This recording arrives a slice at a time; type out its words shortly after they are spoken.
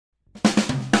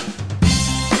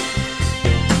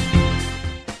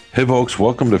Hey, folks,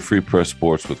 welcome to Free Press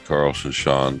Sports with Carlos and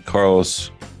Sean.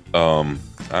 Carlos, I'm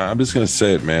just going to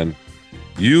say it, man.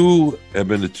 You have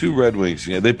been to two Red Wings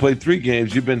games. They played three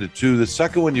games. You've been to two. The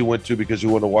second one you went to because you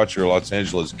wanted to watch your Los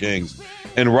Angeles Kings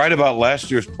and write about last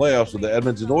year's playoffs with the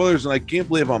Edmonton Oilers. And I can't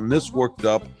believe I'm this worked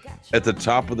up at the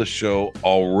top of the show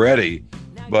already.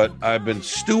 But I've been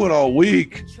stewing all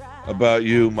week about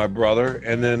you, my brother.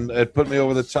 And then it put me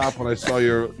over the top when I saw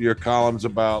your columns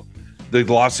about the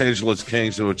Los Angeles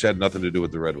Kings, which had nothing to do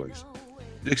with the Red Wings.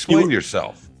 Explain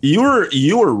yourself. You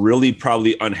were really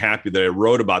probably unhappy that I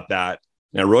wrote about that.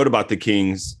 And I wrote about the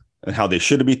Kings and how they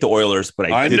should have beat the Oilers,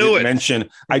 but I didn't mention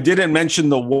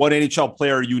the one NHL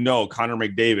player, Connor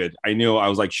McDavid. I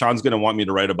was like, Sean's going to want me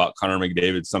to write about Connor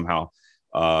McDavid somehow.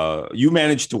 You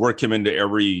managed to work him into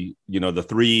every,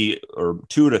 the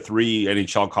 2 to 3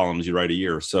 NHL columns you write a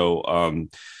year. So,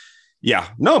 yeah,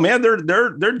 no, man, they're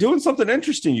doing something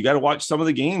interesting. You got to watch some of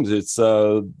the games. It's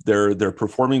they're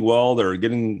performing well. They're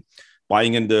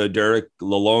buying into Derek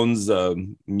Lalonde's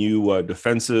new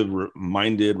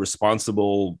defensive-minded,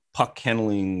 responsible puck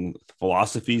handling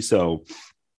philosophy. So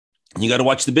you got to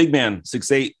watch the big man,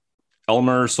 6'8",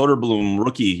 Elmer Soderblom,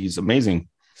 rookie. He's amazing.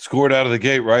 Scored out of the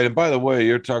gate, right? And by the way,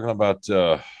 you're talking about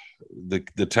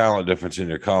the talent difference in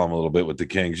your column a little bit with the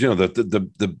Kings.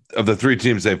 The of the three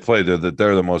teams they've played,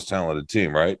 they're the most talented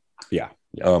team, right? Yeah.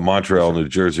 Montreal, New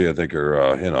Jersey, I think,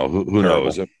 are who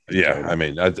knows? Yeah, I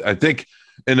mean, I think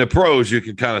in the pros you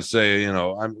can kind of say,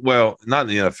 not in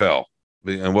the NFL,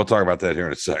 and we'll talk about that here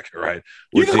in a second, right?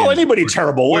 You can call anybody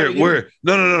terrible.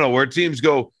 No. Where teams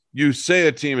go, you say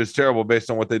a team is terrible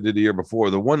based on what they did the year before.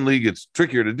 The one league it's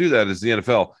trickier to do that is the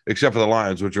NFL, except for the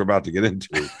Lions, which we're about to get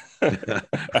into.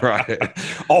 Right.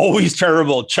 Always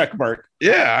terrible. Check mark.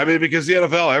 Yeah. I mean, because the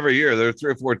NFL every year there are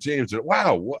 3 or 4 teams that,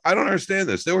 wow, I don't understand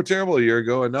this. They were terrible a year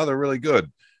ago and now they're really good.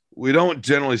 We don't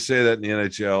generally say that in the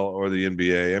NHL or the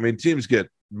NBA. I mean, teams get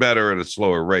better at a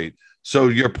slower rate. So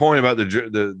your point about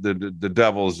the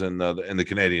Devils and the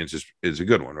Canadians is a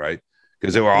good one, right?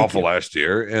 Because they were awful last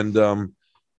year, and they're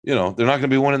not going to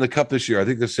be winning the cup this year. I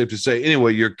think that's safe to say.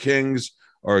 Anyway, your Kings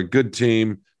are a good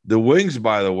team. The Wings,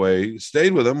 by the way,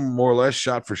 stayed with them more or less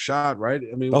shot for shot, right?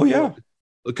 I mean,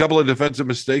 a couple of defensive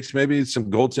mistakes, maybe some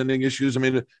goaltending issues. I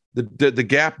mean, the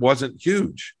gap wasn't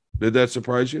huge. Did that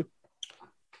surprise you?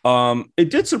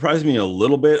 It did surprise me a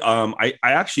little bit. I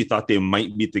actually thought they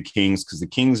might beat the Kings because the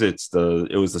Kings, it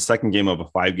was the second game of a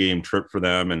 5-game trip for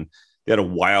them, and they had a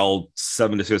wild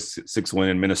 7-6 win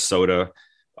in Minnesota.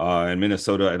 And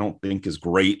Minnesota, I don't think is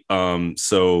great.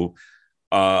 So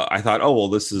I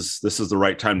thought, this is the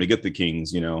right time to get the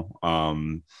Kings,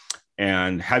 and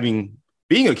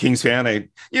being a Kings fan,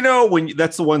 when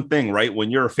that's the one thing, right?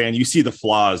 When you're a fan, you see the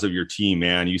flaws of your team,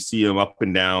 man. You see them up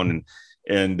and down,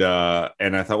 and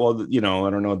I thought, I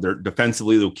don't know. They're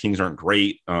defensively, the Kings aren't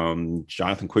great.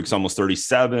 Jonathan Quick's almost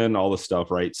 37, all this stuff,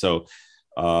 right? So,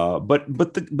 but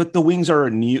the Wings are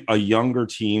a younger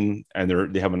team,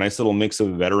 and they have a nice little mix of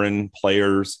veteran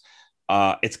players.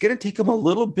 It's going to take them a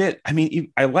little bit. I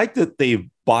mean, I like that they've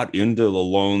bought into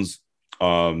Lalonde's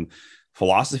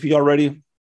philosophy already,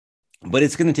 but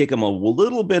it's going to take them a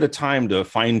little bit of time to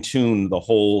fine tune the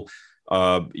whole,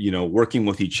 working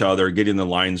with each other, getting the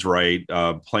lines right,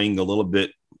 playing a little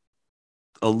bit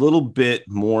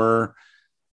more.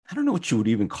 I don't know what you would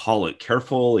even call it.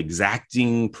 Careful,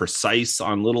 exacting, precise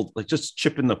on just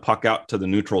chipping the puck out to the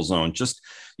neutral zone, just,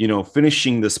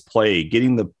 finishing this play,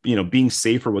 getting being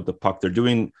safer with the puck. They're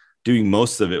doing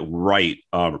most of it right,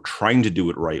 trying to do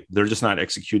it right. They're just not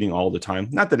executing all the time.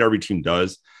 Not that every team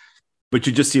does, but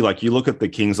you just see, you look at the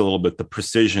Kings a little bit, the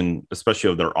precision, especially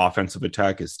of their offensive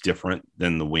attack, is different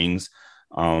than the Wings.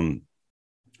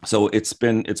 So it's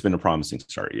been a promising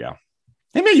start. Yeah.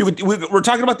 Hey man, we're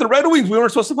talking about the Red Wings. We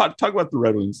weren't supposed to talk about the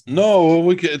Red Wings.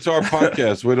 No, it's our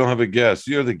podcast. We don't have a guest.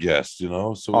 You're the guest,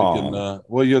 so we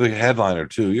can. You're the headliner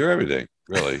too. You're everything,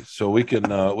 really. So we can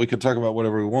talk about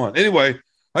whatever we want. Anyway,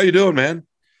 how you doing, man?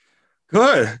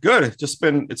 Good. It's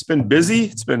been busy.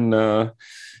 It's been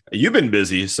you've been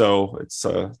busy, so it's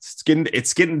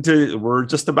getting to. We're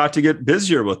just about to get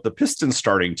busier with the Pistons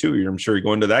starting too. I'm sure you're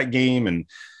going to that game, and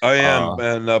I am.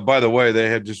 And by the way, they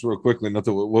had just real quickly.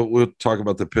 We'll talk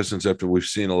about the Pistons after we've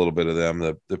seen a little bit of them.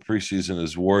 The preseason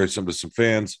is worrisome to some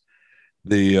fans.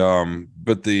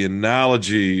 But the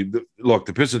analogy, look,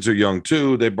 the Pistons are young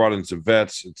too. They brought in some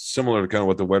vets. It's similar to kind of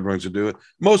what the Red Wings are doing.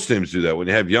 Most teams do that when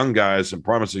you have young guys and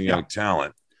promising young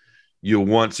talent. You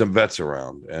want some vets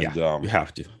around, and you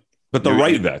have to. But the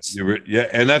right vets,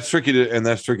 and that's tricky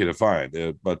to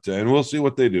find. But we'll see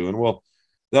what they do, and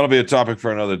that'll be a topic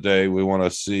for another day. We want to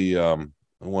see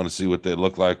what they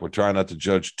look like. We're trying not to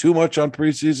judge too much on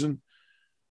preseason,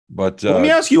 But let me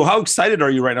ask you, how excited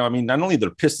are you right now? I mean, not only the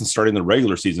Pistons starting the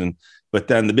regular season, but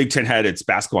then the Big Ten had its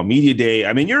basketball media day.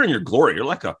 I mean, you're in your glory. You're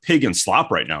like a pig in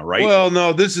slop right now, right? well,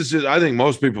 no, this is just, I think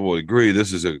most people will agree.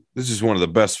 This is one of the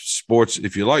best sports.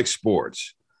 If you like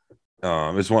sports,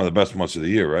 it's one of the best months of the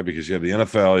year, right? Because you have the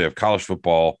NFL, you have college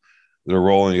football, they're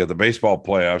rolling. You got the baseball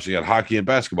playoffs, you got hockey and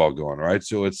basketball going, right?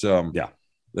 So it's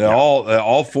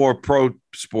all four pro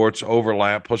sports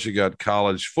overlap. Plus, you got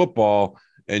college football,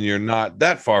 and you're not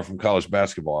that far from college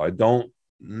basketball. I don't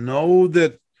know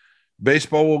that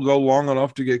baseball will go long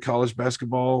enough to get college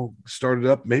basketball started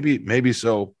up. Maybe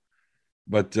so,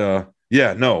 but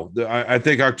I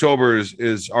think October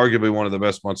is arguably one of the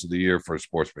best months of the year for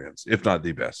sports fans, if not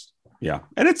the best. Yeah,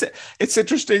 and it's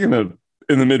interesting in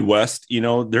the Midwest. You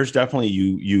know, there's definitely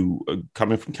you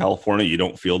coming from California, you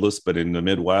don't feel this, but in the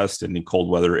Midwest and the cold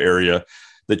weather area,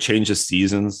 the change of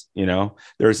seasons. You know,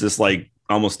 there's this like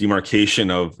almost demarcation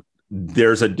of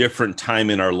there's a different time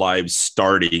in our lives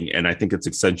starting, and I think it's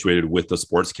accentuated with the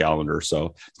sports calendar.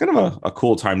 So it's kind of a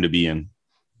cool time to be in.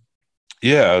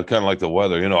 Yeah, kind of like the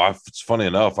weather. You know, it's funny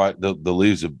enough. The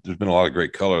leaves there's been a lot of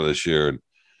great color this year,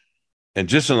 and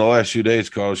just in the last few days,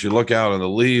 Carlos, you look out and the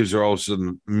leaves are all of a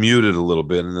sudden muted a little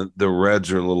bit, and the reds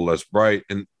are a little less bright.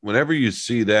 And whenever you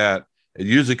see that, it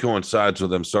usually coincides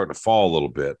with them starting to fall a little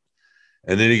bit.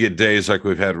 And then you get days like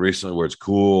we've had recently where it's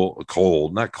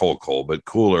not cold, but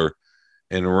cooler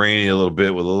and rainy a little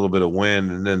bit with a little bit of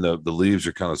wind. And then the leaves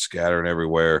are kind of scattering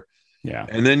everywhere. Yeah.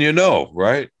 And then,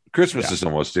 right? Christmas is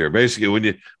almost here. Basically,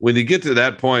 when you get to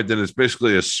that point, then it's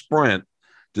basically a sprint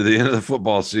to the end of the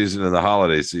football season and the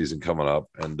holiday season coming up.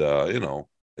 And,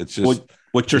 it's just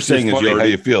what you're saying is how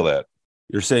you feel that.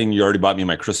 You're saying you already bought me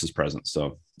my Christmas present.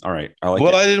 So, all right.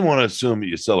 I didn't want to assume that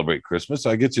you celebrate Christmas.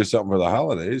 I get you something for the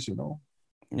holidays,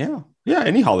 Yeah. Yeah.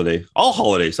 Any holiday, all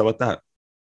holidays. How about that?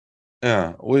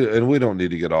 Yeah. We don't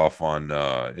need to get off on,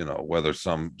 whether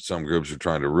some groups are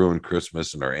trying to ruin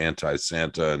Christmas and are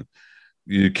anti-Santa, and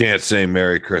you can't say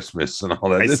Merry Christmas and all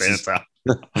that. Santa.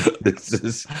 This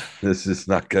is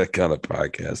not that kind of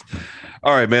podcast.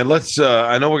 All right, man. Let's.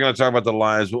 I know we're going to talk about the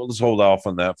Lions. But let's hold off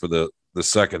on that for the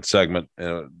second segment.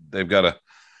 They've got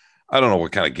I don't know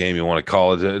what kind of game you want to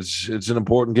call it. It's an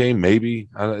important game, maybe.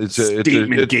 It's a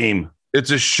statement game.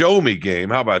 It's a show me game.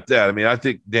 How about that? I mean, I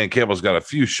think Dan Campbell's got a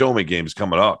few show me games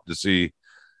coming up to see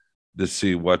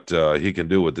what he can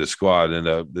do with this squad, and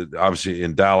obviously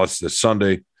in Dallas this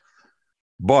Sunday.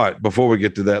 But before we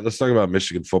get to that, let's talk about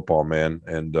Michigan football, man.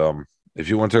 And if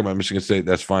you want to talk about Michigan State,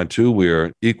 that's fine too. We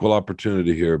are equal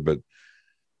opportunity here, but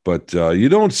you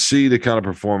don't see the kind of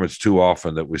performance too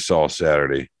often that we saw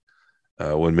Saturday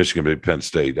when Michigan beat Penn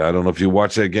State. I don't know if you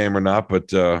watched that game or not,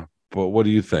 but what do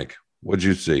you think? What did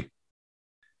you see?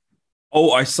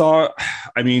 Oh, I saw.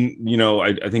 I mean,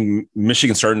 I think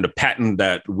Michigan starting to patent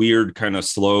that weird kind of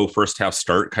slow first half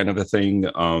start kind of a thing.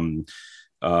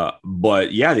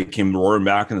 But yeah, they came roaring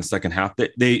back in the second half.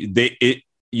 It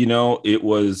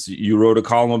was, you wrote a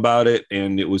column about it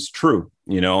and it was true.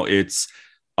 It's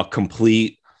a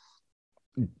complete,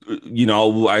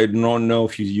 I don't know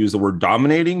if you use the word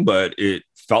dominating, but it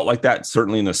felt like that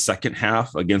certainly in the second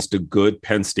half against a good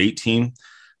Penn State team.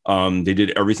 They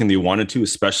did everything they wanted to,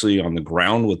 especially on the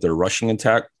ground with their rushing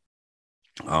attack.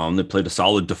 They played a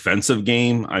solid defensive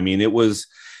game. I mean, it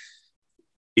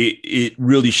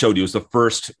really showed you. It was the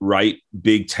first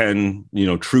Big Ten,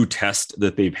 true test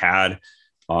that they've had.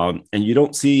 And you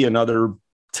don't see another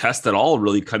test at all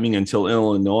really coming until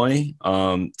Illinois.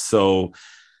 So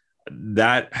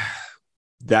that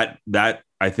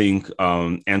I think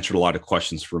answered a lot of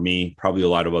questions for me, probably a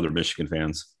lot of other Michigan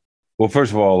fans. Well,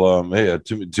 first of all,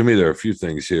 to me, there are a few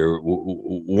things here.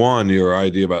 One, your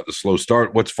idea about the slow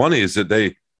start. What's funny is that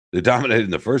they dominated in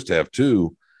the first half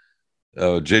too.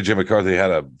 J.J. McCarthy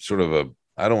had a sort of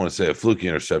I don't want to say a fluky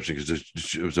interception because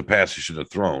it was a pass he should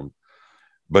have thrown,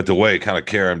 but the way it kind of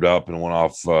caromed up and went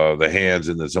off the hands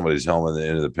into somebody's helmet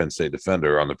into the Penn State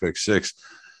defender on the pick six.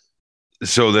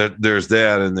 So that there's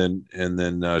that, and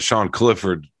then Sean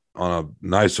Clifford on a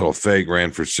nice little fake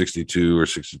ran for 62 or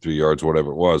 63 yards,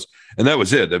 whatever it was, and that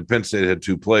was it. Penn State had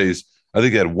two plays. I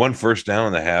think they had one first down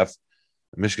in the half.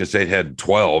 Michigan State had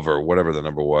 12 or whatever the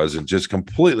number was and just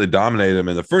completely dominated them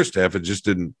in the first half. It just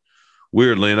didn't,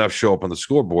 weirdly enough, show up on the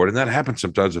scoreboard. And that happens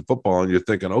sometimes in football. And you're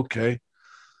thinking, okay,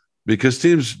 because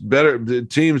teams that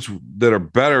are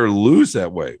better lose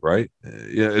that way, right?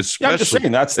 Especially, I'm just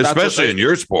saying especially in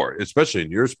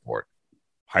your sport.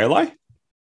 Highlight?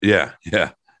 Yeah,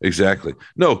 exactly.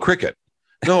 No, cricket.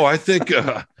 No, I think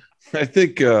don't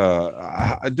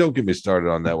get me started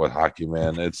on that with hockey,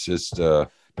 man. It's just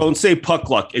Don't say puck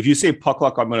luck. If you say puck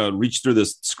luck, I'm going to reach through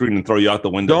this screen and throw you out the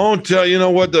window. Don't tell. You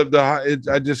know what?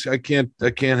 I can't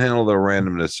handle the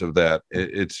randomness of that.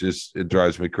 It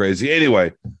drives me crazy.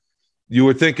 Anyway, you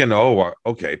were thinking, oh,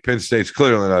 okay, Penn State's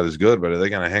clearly not as good, but are they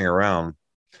going to hang around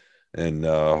and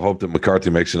hope that McCarthy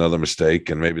makes another mistake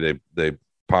and maybe they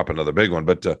pop another big one?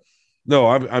 But no,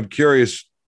 I'm curious.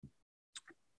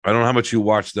 I don't know how much you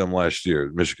watched them last year,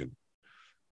 Michigan,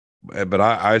 but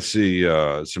I see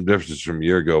some differences from a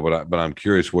year ago. But I'm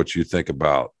curious what you think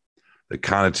about the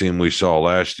kind of team we saw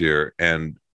last year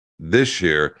and this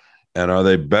year, and are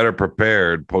they better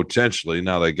prepared potentially?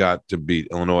 Now they got to beat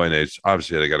Illinois, and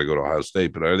obviously they got to go to Ohio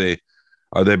State, but are they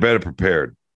better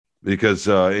prepared? Because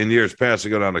in years past they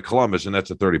go down to Columbus, and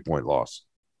that's a 30-point loss.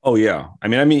 Oh yeah, I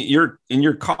mean, you're in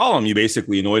your column. You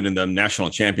basically anointed them national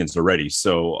champions already.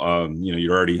 So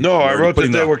you're already I wrote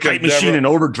that they were hype machine in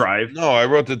overdrive. No, I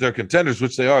wrote that they're contenders,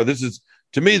 which they are. This is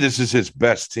his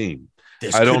best team.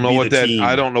 I don't know what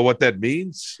that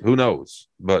means. Who knows?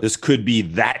 But this could be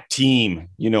that team.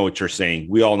 You know what you're saying.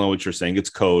 We all know what you're saying. It's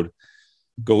code.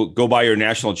 Go buy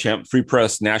your Free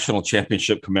Press National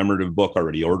Championship commemorative book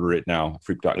already. Order it now.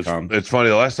 Freep.com. It's funny.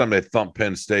 The last time they thumped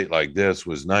Penn State like this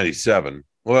was 97.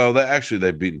 Well,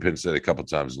 they've beaten Penn State a couple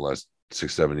times in the last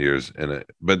 6-7 years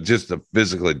but just a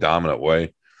physically dominant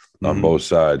way on both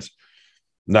sides.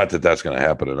 Not that that's going to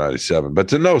happen in 97,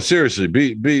 but seriously,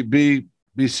 be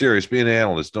serious. Be an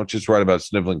analyst. Don't just write about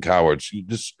sniveling cowards. You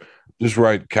just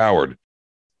write coward.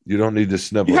 You don't need to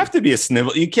snivel. You have to be a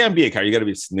snivel. You can't be a coward. You got to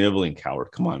be a sniveling coward.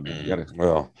 Come on, man. You got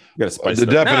to spice the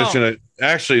definition.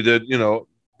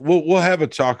 We'll have a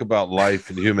talk about life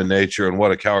and human nature and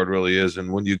what a coward really is.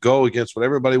 And when you go against what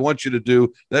everybody wants you to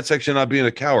do, that's actually not being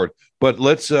a coward. But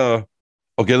let's okay.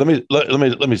 Let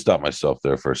me stop myself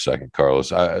there for a second,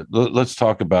 Carlos. Let's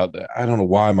talk about. I don't know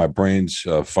why my brain's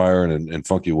firing in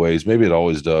funky ways. Maybe it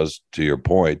always does. To your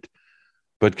point,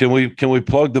 but can we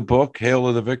plug the book "Hail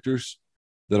to the Victors"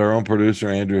 that our own producer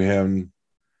Andrew Hamm?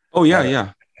 Oh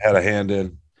yeah, had a hand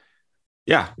in.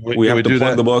 Yeah, we have to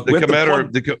plug the book.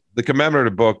 The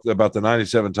commemorative book about the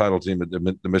 97 title team at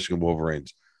the Michigan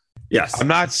Wolverines. Yes. I'm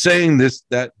not saying this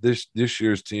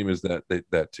year's team is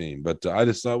that team, but I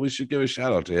just thought we should give a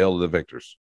shout out to Hail to the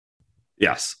Victors.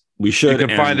 Yes, we should. You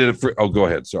can find it at go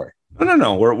ahead. Sorry.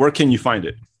 No. Where can you find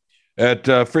it? At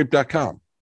freep.com.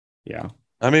 Yeah.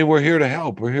 I mean, we're here to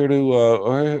help. We're here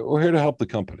to help the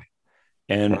company.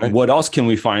 And what else can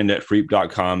we find at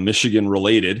freep.com, Michigan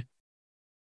related?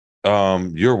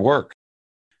 Your work.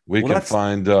 We can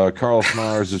find Carlos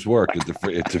Mars' work at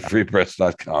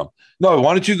freepress.com. No,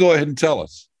 why don't you go ahead and tell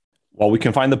us? Well, we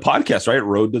can find the podcast, right?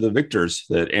 Road to the Victors,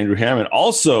 that Andrew Hammond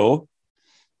also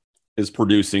is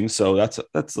producing. So that's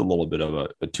a little bit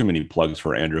of a too many plugs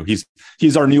for Andrew.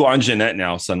 He's our new on Jeanette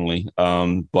now suddenly.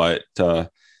 But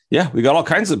we got all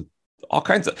kinds of,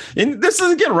 and this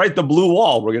is again, right? The blue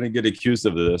wall. We're going to get accused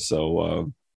of this.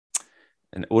 So,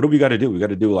 and what do we got to do? We got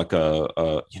to do like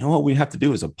what we have to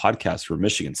do is a podcast for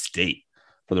Michigan State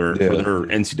for their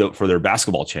NCAA, for their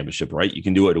basketball championship, right? You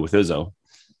can do it with Izzo.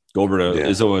 Go over to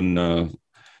Izzo and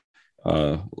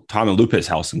Tom and Lupe's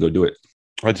house and go do it.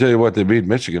 I tell you what, they beat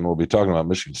Michigan. We'll be talking about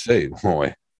Michigan State, won't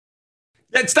we?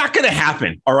 It's not going to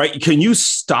happen. All right. Can you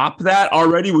stop that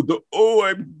already with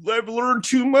I've learned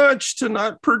too much to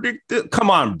not predict it. Come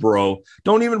on, bro.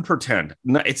 Don't even pretend.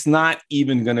 No, it's not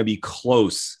even going to be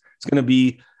close. It's going to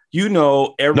be,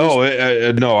 No,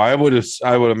 I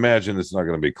would imagine it's not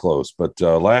going to be close. But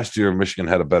last year, Michigan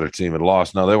had a better team and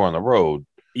lost. Now they were on the road.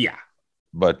 Yeah.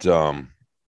 But the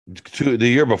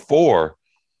year before,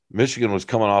 Michigan was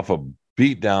coming off a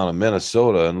beat down in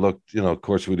Minnesota and looked, of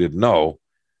course we didn't know,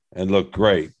 and looked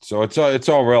great. So it's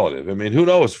all relative. I mean, who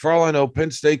knows? For all I know,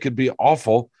 Penn State could be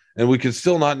awful and we could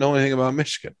still not know anything about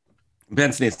Michigan.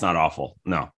 Penn State's not awful.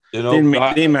 No. They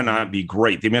may not be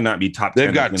great. They may not be top 10.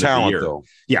 They've got talent, though.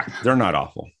 Yeah, they're not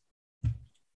awful.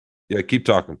 Yeah, keep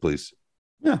talking, please.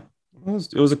 Yeah,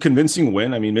 it was a convincing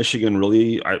win. I mean, Michigan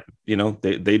really,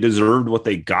 they deserved what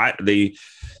they got. I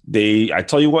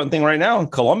tell you one thing right now, in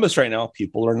Columbus right now,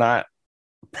 people are not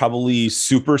probably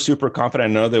super, super confident.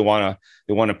 I know they want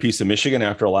a piece of Michigan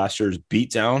after last year's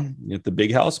beatdown at the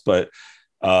Big House, but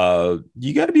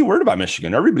you got to be worried about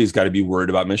Michigan. Everybody's got to be worried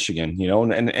about Michigan,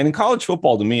 and in college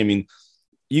football, to me, I mean,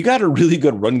 you got a really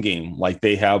good run game like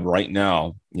they have right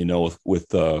now, with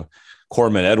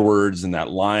Corbin Edwards and that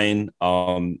line.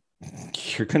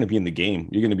 You're going to be in the game.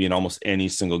 You're going to be in almost any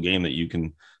single game that you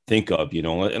can think of,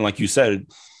 and like you said,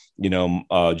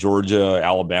 Georgia,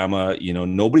 Alabama,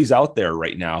 nobody's out there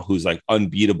right now who's like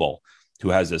unbeatable, who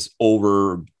has this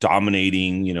over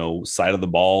dominating, side of the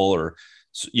ball, or,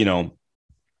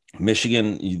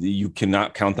 Michigan, you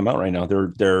cannot count them out right now.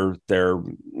 They're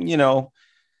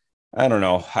I don't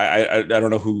know. I don't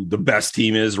know who the best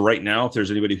team is right now. If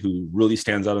there's anybody who really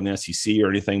stands out in the SEC or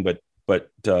anything, but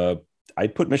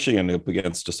I'd put Michigan up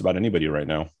against just about anybody right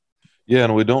now. Yeah,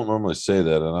 and we don't normally say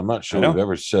that, and I'm not sure we've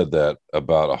ever said that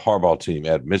about a Harbaugh team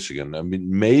at Michigan. I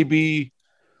mean, maybe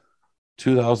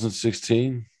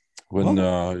 2016 when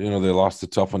they lost the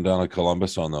tough one down at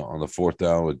Columbus on the fourth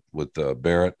down with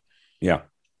Barrett. Yeah,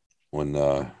 when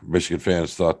Michigan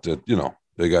fans thought that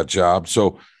they got jobs.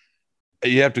 So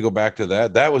you have to go back to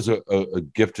that. That was a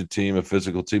gifted team, a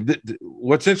physical team.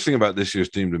 What's interesting about this year's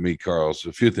team to me, Carlos,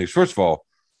 a few things. First of all,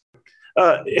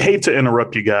 hate to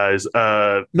interrupt you guys.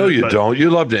 No, you don't.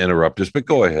 You love to interrupt us, but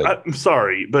go ahead. I'm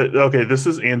sorry, but okay. This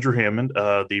is Andrew Hammond,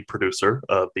 the producer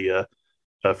of the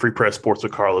Free Press Sports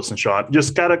with Carlos and Sean.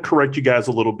 Just got to correct you guys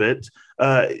a little bit.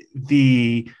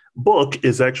 The book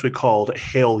is actually called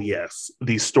Hail Yes,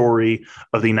 the story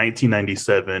of the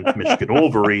 1997 Michigan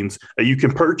Wolverines. You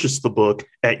can purchase the book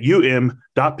at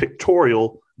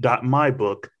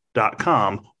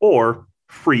um.pictorial.mybook.com or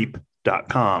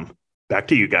freep.com. Back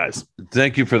to you guys.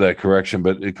 Thank you for that correction.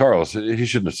 But Carlos, he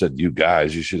shouldn't have said you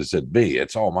guys. You should have said me.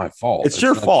 It's all my fault. It's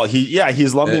your fault.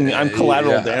 He's lumping. I'm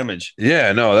collateral damage.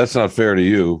 Yeah, no, that's not fair to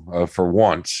you for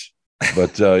once.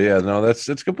 But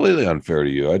that's completely unfair to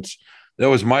you. That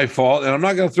was my fault, and I'm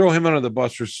not going to throw him under the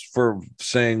bus for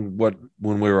saying when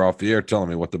we were off the air, telling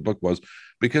me what the book was,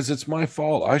 because it's my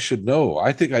fault. I should know.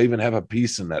 I think I even have a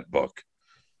piece in that book.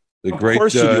 Of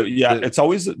course you do. Yeah, it's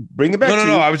always bring it back.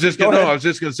 No. I was just going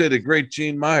to say the great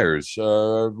Gene Myers,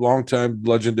 longtime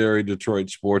legendary Detroit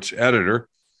sports editor,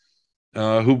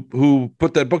 who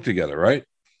put that book together, right?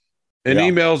 And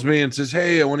emails me and says,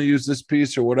 "Hey, I want to use this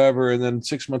piece or whatever." And then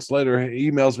 6 months later,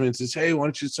 he emails me and says, "Hey, why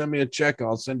don't you send me a check and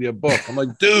I'll send you a book?" I'm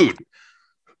like, "Dude,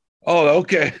 oh,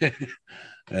 okay."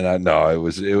 And I know it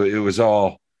was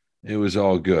all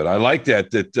good. I like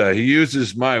that he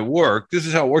uses my work. This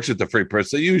is how it works at the Free Press.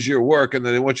 They use your work and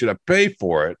then they want you to pay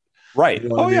for it. Right.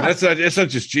 Yeah. It's not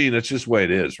just Gene. That's just the way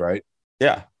it is, right?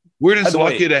 Yeah. We're just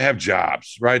lucky to have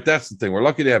jobs, right? That's the thing. We're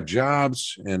lucky to have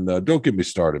jobs. And don't get me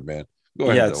started, man. Go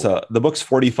ahead. Yeah, it's the book's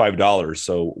 $45.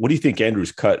 So what do you think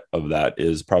Andrew's cut of that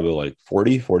is? Probably like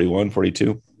 40, 41,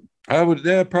 42? I would,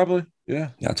 probably.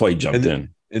 Yeah. That's why he jumped in.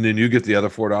 And then you get the other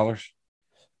 $4?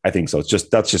 I think so.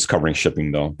 That's just covering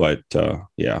shipping though. But no,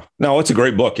 it's a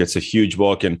great book. It's a huge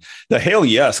book. And the Hail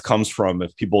Yes comes from,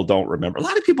 if people don't remember, a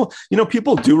lot of people,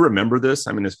 people do remember this.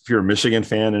 I mean, if you're a Michigan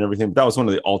fan and everything, that was one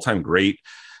of the all-time great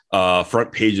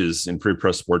front pages in Free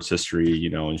Press sports history,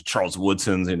 and Charles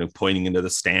Woodson's, pointing into the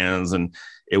stands. And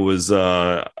it was,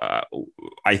 I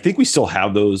think we still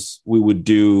have those. We would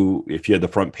do, if you had the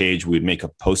front page, we'd make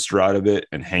a poster out of it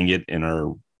and hang it in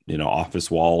our, office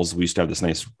walls. We used to have this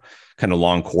nice kind of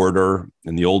long corridor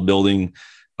in the old building.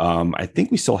 I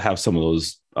think we still have some of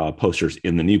those posters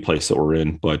in the new place that we're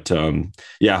in, but I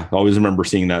always remember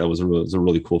seeing that. It was a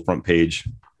really cool front page.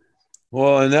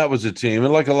 Well, and that was a team,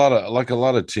 and like a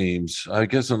lot of teams, I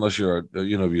guess, unless you're,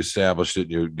 you established it,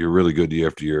 and you're really good year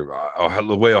after year.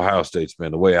 The way Ohio State's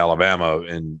been, the way Alabama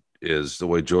is, the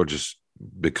way Georgia's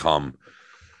become,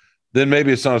 then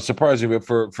maybe it's not surprising. But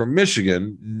for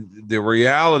Michigan, the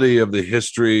reality of the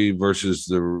history versus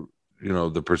the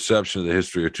perception of the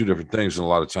history are two different things. And a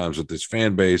lot of times with this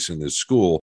fan base and this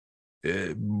school,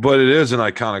 but it is an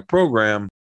iconic program.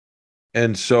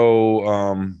 And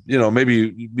so,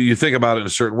 maybe you think about it in a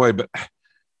certain way, but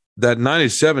that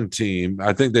 97 team,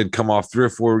 I think they'd come off 3 or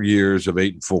 4 years of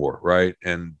 8-4, right?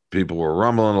 And people were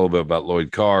rumbling a little bit about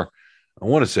Lloyd Carr. I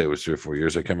want to say it was 3 or 4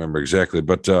 years. I can't remember exactly.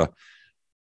 But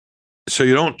so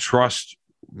you don't trust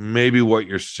maybe what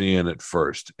you're seeing at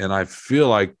first. And I feel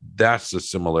like that's the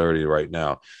similarity right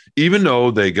now. Even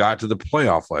though they got to the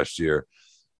playoff last year,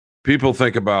 people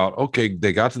think about, okay,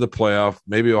 they got to the playoff.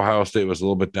 Maybe Ohio State was a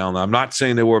little bit down. I'm not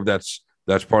saying they were. That's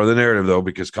part of the narrative, though,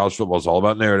 because college football is all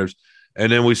about narratives.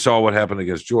 And then we saw what happened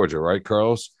against Georgia, right,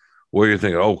 Carlos? Where you're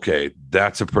thinking, okay,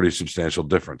 that's a pretty substantial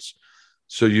difference.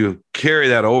 So you carry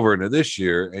that over into this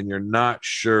year, and you're not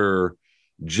sure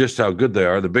just how good they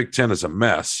are. The Big Ten is a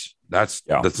mess. That's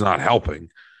not helping.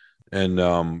 And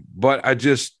but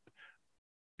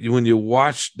when you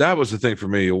watch, that was the thing for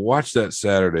me. You watch that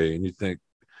Saturday, and you think,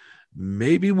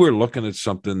 maybe we're looking at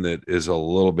something that is a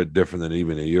little bit different than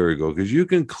even a year ago, because you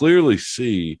can clearly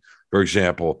see, for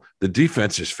example, the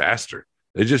defense is faster.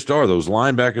 They just are. Those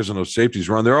linebackers and those safeties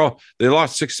run. They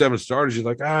lost 6, 7 starters. You're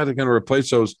like, they're going to replace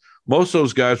those. Most of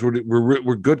those guys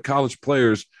were good college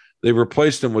players. They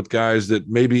replaced them with guys that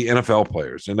may be NFL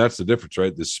players, and that's the difference,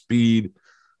 right? The speed.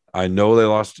 I know they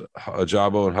lost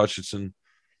Ajabo and Hutchinson,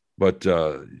 but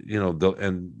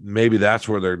and maybe that's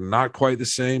where they're not quite the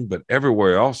same. But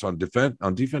everywhere else on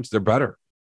defense, they're better,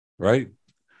 right?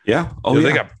 Yeah. Oh,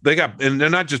 yeah. They got, and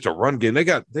they're not just a run game. They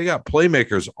got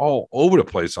playmakers all over the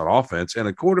place on offense, and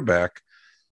a quarterback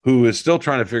who is still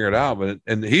trying to figure it out.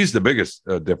 And he's the biggest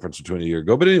difference between a year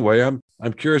ago. But anyway,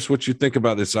 I'm curious what you think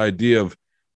about this idea of,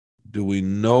 do we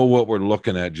know what we're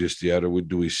looking at just yet, or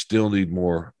do we still need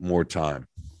more time?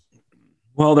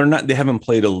 Well, they haven't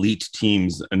played elite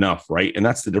teams enough, right? And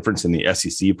that's the difference in the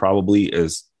SEC probably,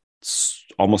 is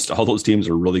almost all those teams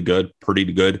are really good, pretty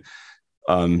good,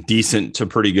 decent to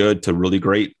pretty good to really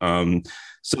great.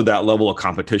 So that level of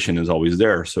competition is always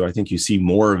there. So I think you see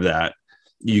more of that.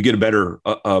 You get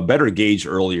a better gauge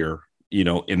earlier,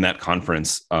 in that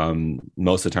conference.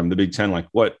 Most of the time, the Big Ten, like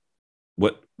what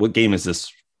game is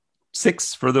this?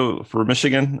 6 for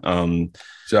Michigan?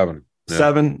 7. Yeah.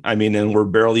 7. I mean, and we're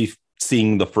barely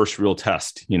seeing the first real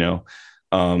test,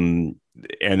 and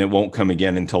it won't come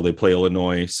again until they play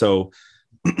Illinois. So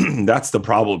that's the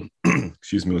problem.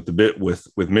 Excuse me,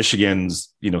 with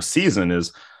Michigan's, season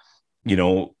is,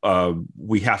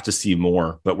 we have to see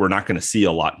more, but we're not going to see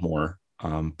a lot more.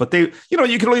 But they,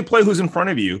 you can only play who's in front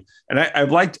of you. And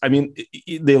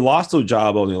they lost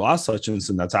Ojabo, they lost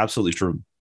Hutchinson. That's absolutely true.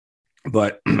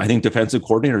 But I think defensive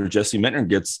coordinator Jesse Minter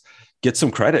gets some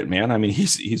credit, man. I mean,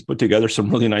 he's put together some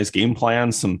really nice game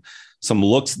plans, some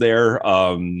looks there.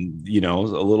 A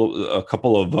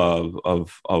couple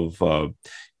of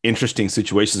interesting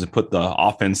situations to put the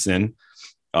offense in.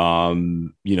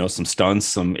 Some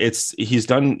stunts. He's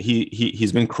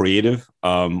been creative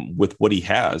with what he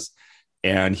has,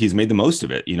 and he's made the most of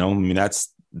it.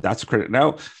 That's a credit.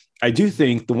 Now, I do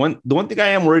think the one thing I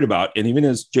am worried about, and even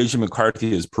as JJ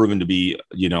McCarthy has proven to be,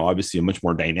 obviously a much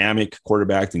more dynamic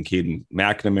quarterback than Caden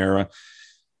McNamara,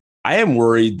 I am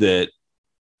worried that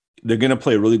they're going to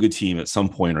play a really good team at some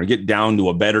point, or get down to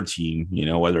a better team,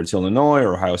 whether it's Illinois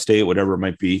or Ohio State, whatever it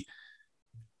might be.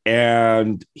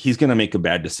 And he's going to make a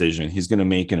bad decision. He's going to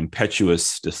make an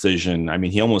impetuous decision. I mean,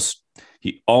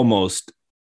 he almost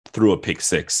threw a pick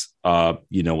 6,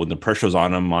 when the pressure was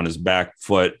on him on his back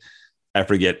foot. I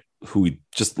forget who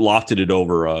just lofted it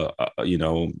over, I don't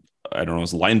know,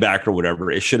 it's a linebacker or whatever.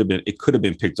 It could have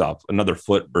been picked off another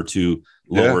foot or two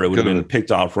lower. It would have been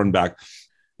picked off, run back.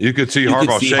 You could see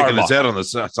Harbaugh shaking his head on the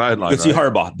sideline. You could see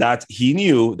Harbaugh. That he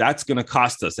knew that's going to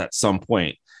cost us at some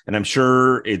point. And I'm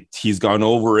sure he's gone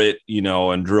over it,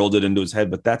 and drilled it into his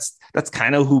head. But that's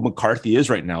kind of who McCarthy is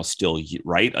right now still,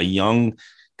 right? A young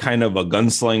kind of a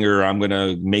gunslinger. I'm going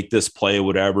to make this play,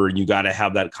 whatever. You got to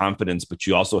have that confidence, but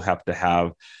you also have to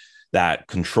have that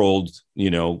controlled,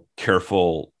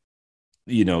 careful,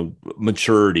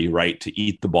 maturity, right? To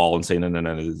eat the ball and say,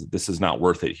 no, this is not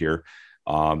worth it here.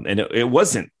 And it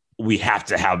wasn't, we have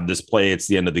to have this play, it's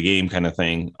the end of the game kind of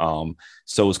thing.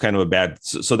 So it was kind of a bad,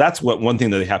 so that's one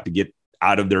thing that they have to get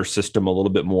out of their system a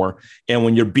little bit more. And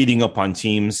when you're beating up on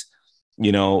teams,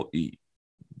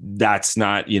 that's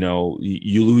not,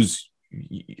 you lose.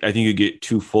 I think you get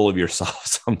too full of yourself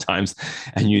sometimes,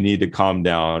 and you need to calm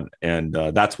down. And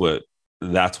that's what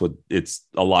it's,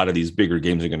 a lot of these bigger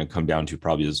games are going to come down to,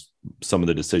 probably, is some of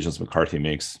the decisions McCarthy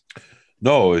makes.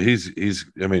 No, he's,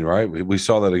 right. We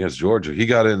saw that against Georgia. He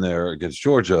got in there against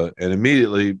Georgia and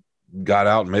immediately got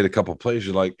out and made a couple of plays.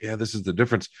 You're like, yeah, this is the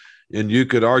difference. And you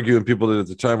could argue, and people did at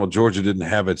the time, well, Georgia didn't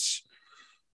have its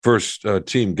first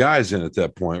team guys in at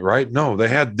that point, right? No, they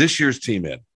had this year's team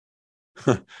in.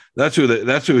 That's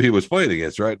who he was playing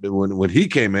against, right? When he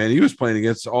came in, he was playing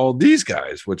against all these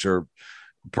guys, which are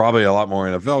probably a lot more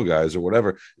NFL guys or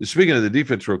whatever. Speaking of the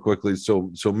defense real quickly,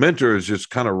 so Minter is just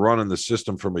kind of running the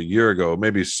system from a year ago,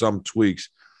 maybe some tweaks,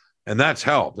 and that's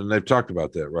helped. And they've talked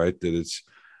about that, right? That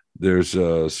there's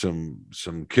some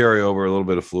carryover, a little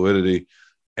bit of fluidity.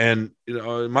 And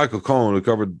Michael Cohen, who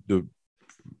covered the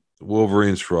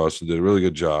Wolverines for us and did a really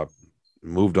good job,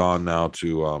 moved on now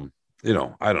to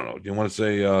I don't know. Do you want to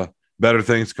say better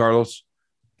things, Carlos?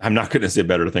 I'm not going to say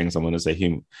better things. I'm going to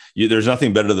say there's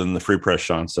nothing better than the free press,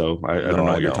 Sean. So I don't know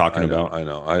what you're talking about. I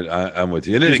know. I'm with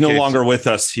you. He's no longer with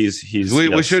us. We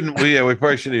probably shouldn't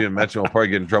even mention. We'll probably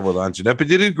get in trouble with Anjanette, but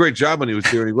he did a great job when he was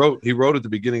here. And he wrote at the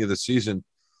beginning of the season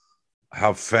how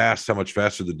much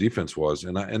faster the defense was,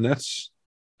 and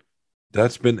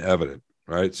that's been evident,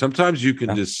 right? Sometimes you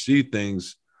can just see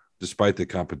things despite the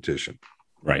competition,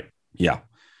 right? Yeah,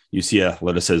 you see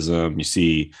athleticism. You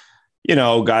see.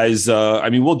 Guys,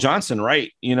 Will Johnson,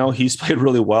 right? He's played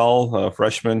really well,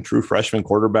 true freshman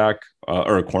quarterback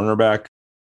or a cornerback.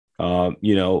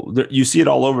 You see it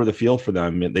all over the field for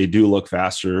them. They do look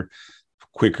faster.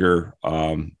 quicker.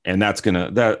 And that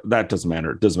doesn't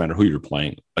matter. It doesn't matter who you're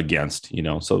playing against,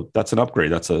 so that's an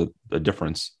upgrade. That's a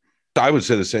difference. I would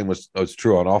say the same was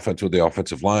true on offense with the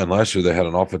offensive line. Last year, they had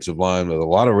an offensive line with a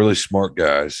lot of really smart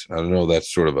guys. I know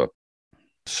that's sort of a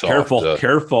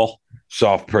careful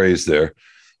soft praise there.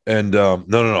 And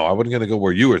no, I wasn't going to go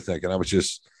where you were thinking. I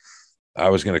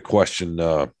was going to question,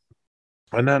 and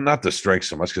not the strength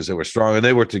so much because they were strong and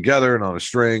they were together and on a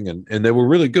string and they were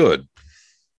really good.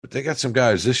 But they got some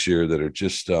guys this year that are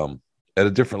just at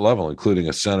a different level, including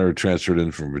a center transferred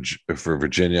in for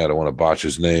Virginia. I don't want to botch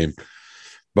his name,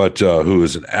 but who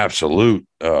is an absolute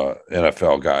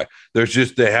NFL guy.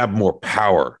 They have more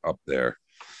power up there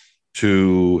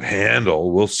to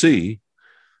handle. We'll see,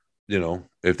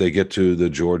 if they get to the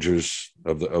Georgias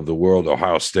of the world.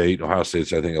 Ohio State's,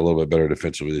 I think, a little bit better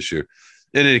defensively this year.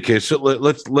 In any case, so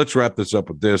let's wrap this up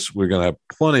with this. We're going to have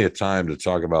plenty of time to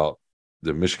talk about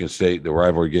the Michigan State, the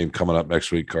rivalry game coming up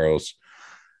next week, Carlos.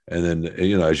 And then,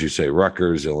 as you say,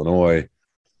 Rutgers, Illinois,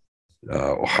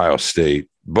 Ohio State.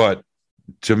 But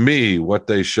to me, what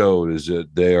they showed is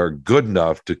that they are good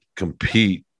enough to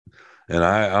compete. And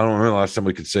I don't remember the last time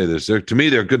we could say this. To me,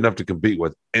 they're good enough to compete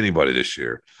with anybody this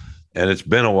year. And it's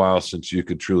been a while since you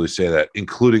could truly say that,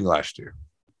 including last year.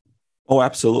 Oh,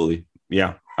 absolutely.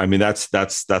 Yeah. I mean, that's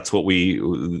what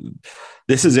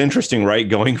this is interesting, right?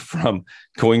 Going from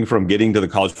getting to the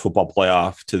college football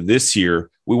playoff to this year,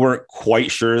 we weren't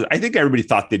quite sure. I think everybody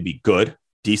thought they'd be good,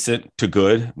 decent to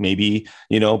good, maybe,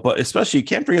 but especially you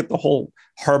can't forget the whole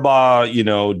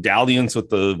Harbaugh, dalliance with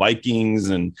the Vikings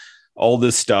and all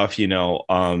this stuff, there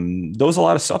was a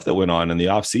lot of stuff that went on in the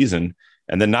offseason.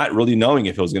 And then not really knowing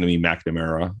if it was going to be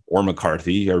McNamara or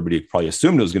McCarthy. Everybody probably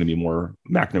assumed it was going to be more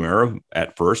McNamara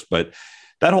at first, but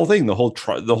that whole thing, the whole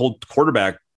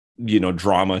quarterback,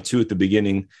 drama too at the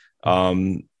beginning.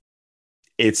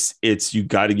 It's you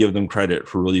got to give them credit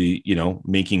for really,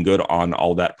 making good on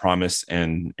all that promise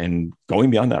and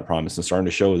going beyond that promise and starting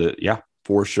to show that, yeah,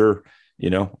 for sure.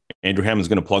 Andrew Hammond's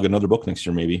going to plug another book next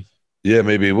year, maybe. Yeah,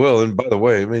 maybe he will. And by the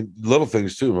way, I mean, little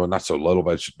things too. Well, not so little,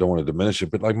 but I don't want to diminish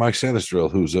it. But like Mike Sandusdrill,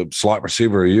 who's a slot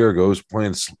receiver a year ago, is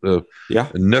playing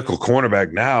nickel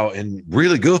cornerback now and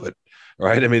really good,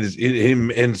 right? I mean,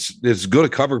 it's as good a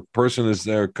cover person as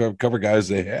their cover guys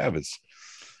they have.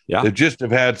 They just have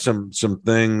had some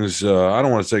things. I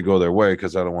don't want to say go their way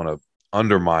because I don't want to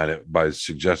undermine it by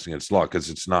suggesting it's luck because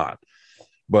it's not.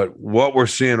 But what we're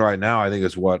seeing right now, I think,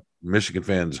 is what Michigan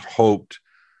fans hoped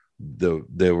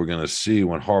they were going to see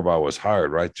when Harbaugh was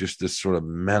hired, right? Just this sort of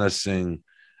menacing,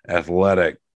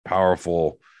 athletic,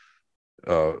 powerful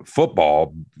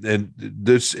football. And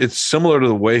it's similar to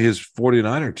the way his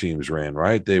 49er teams ran,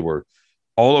 right? They were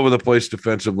all over the place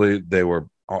defensively. They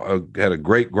had a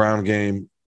great ground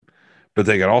game, but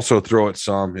they could also throw it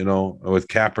some, with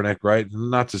Kaepernick, right?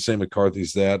 Not to say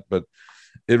McCarthy's that, but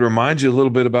it reminds you a little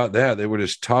bit about that. They were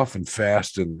just tough and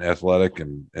fast and athletic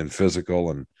and physical.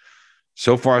 And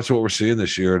so far, it's what we're seeing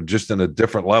this year, just in a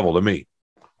different level to me.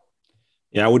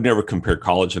 Yeah, I would never compare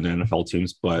college and NFL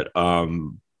teams, but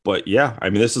yeah, I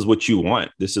mean, this is what you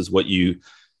want. This is what you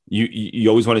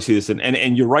always want to see this.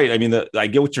 And you're right. I mean, I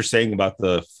get what you're saying about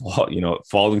the,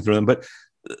 following through them, but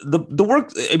the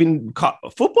work, I mean,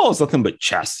 football is nothing but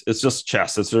chess. It's just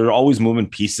chess. They're always moving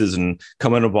pieces and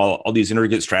coming up all these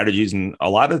intricate strategies. And a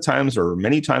lot of times, or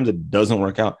many times, it doesn't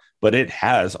work out, but it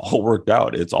has all worked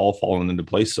out. It's all fallen into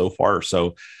place so far.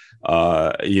 So,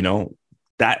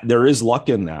 that there is luck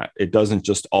in that. It doesn't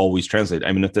just always translate.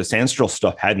 I mean, if the Sandstrom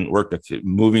stuff hadn't worked, if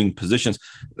moving positions,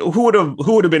 who would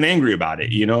have been angry about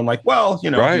it? I'm like, well,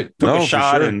 right. Took a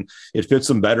shot and it fits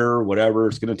them better, or whatever.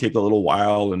 It's going to take a little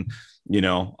while. And,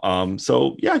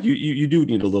 so yeah, you do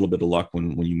need a little bit of luck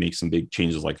when you make some big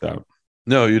changes like that.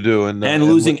 No, you do. And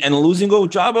losing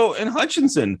Ojabo and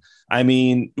Hutchinson. I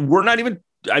mean,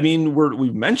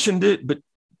 we've mentioned it, but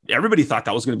everybody thought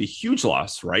that was going to be a huge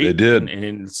loss, right? They did.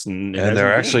 And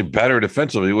they're actually better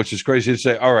defensively, which is crazy to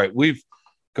say. All right,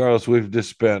 Carlos, we've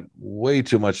just spent way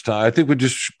too much time. I think we've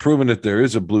just proven that there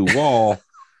is a blue wall.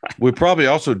 We probably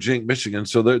also jinked Michigan,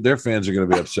 so their fans are going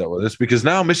to be upset with us because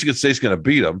now Michigan State's going to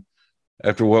beat them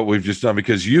after what we've just done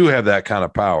because you have that kind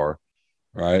of power,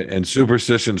 right? And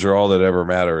superstitions are all that ever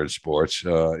matter in sports.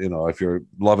 If you're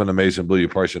loving Amazing Blue, you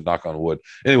probably should knock on wood.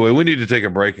 Anyway, we need to take a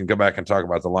break and come back and talk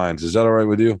about the Lions. Is that all right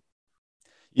with you?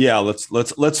 Yeah, let's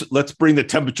bring the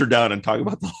temperature down and talk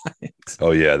about the Lions.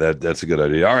 Oh yeah, that's a good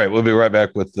idea. All right, we'll be right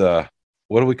back with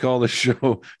what do we call this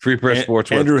show? Free Press Sports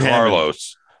with Andrew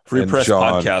Carlos. Free Press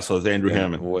Sean, Podcast with Andrew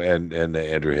Hammond and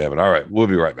Andrew Hammond. All right, we'll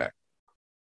be right back.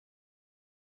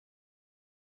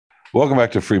 Welcome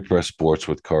back to Free Press Sports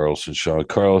with Carlos and Sean.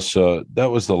 Carlos, that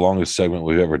was the longest segment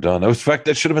we've ever done. In fact,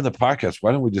 that should have been the podcast.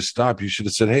 Why didn't we just stop? You should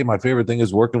have said, "Hey, my favorite thing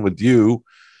is working with you,"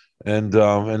 and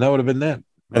that would have been that.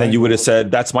 And then you would have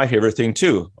said, "That's my favorite thing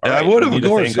too." All right, I would have, of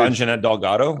course. Jeanette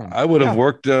Delgado. I would have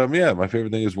worked. My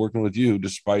favorite thing is working with you,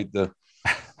 despite the.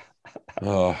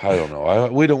 I don't know.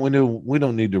 We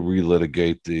don't need to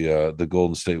relitigate the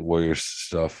Golden State Warriors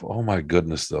stuff. Oh my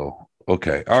goodness, though.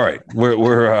 Okay, all right.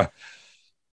 We're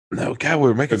no, God, we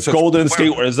were making such Golden State.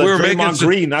 We were making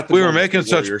green, not the. We were making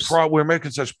such we were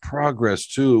making such progress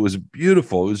too. It was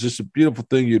beautiful. It was just a beautiful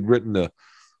thing. You'd written a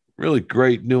really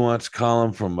great nuanced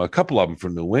column from a couple of them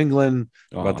from New England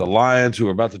about the Lions who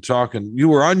were about to talk, and you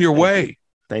were on your way.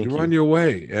 Thank you. You were on your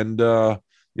way, and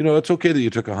it's okay that you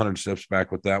took 100 steps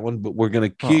back with that one, but we're going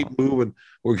to keep moving.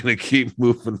 We're going to keep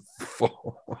moving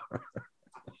forward.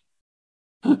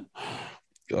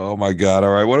 Oh my God!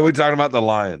 All right, what are we talking about? The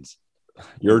Lions.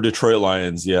 You're Detroit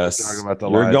Lions, yes. Talking about the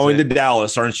You're Lions. going to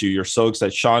Dallas, aren't you? You're so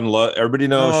excited. Everybody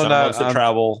knows Sean loves to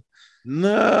travel.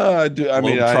 No, I do. I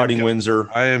mean, trotting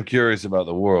Windsor. I am curious about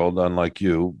the world, unlike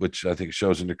you, which I think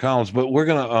shows in your columns. But we're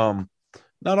gonna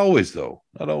not always though.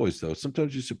 Not always though.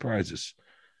 Sometimes you surprise us.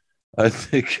 I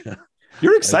think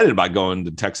you're excited about going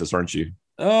to Texas, aren't you?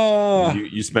 Oh,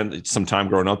 you spent some time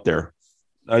growing up there.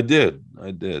 I did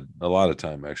a lot of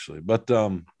time actually, but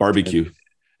barbecue.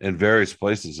 In various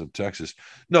places of Texas.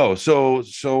 No, so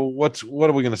what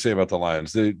are we going to say about the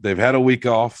Lions? They've had a week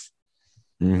off.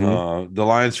 Mm-hmm. The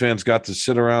Lions fans got to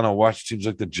sit around and watch teams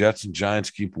like the Jets and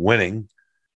Giants keep winning,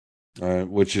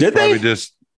 which is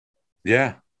just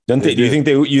yeah. Didn't they? Do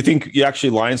you think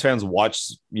actually Lions fans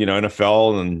watched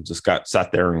NFL and just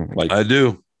sat there and I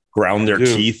do ground their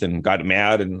teeth and got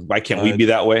mad, and why can't we be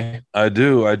that way? I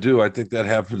do. I think that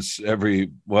happens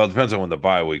it depends on when the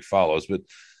bye week follows, but.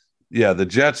 Yeah, the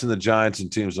Jets and the Giants and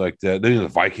teams like that. The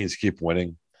Vikings keep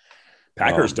winning.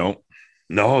 Packers don't.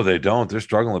 No, they don't. They're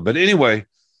struggling. But anyway,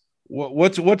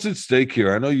 what's at stake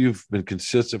here? I know you've been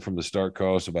consistent from the start,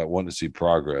 Carlos, about wanting to see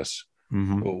progress.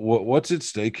 Mm-hmm. What's at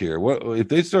stake here? What if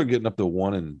they start getting up to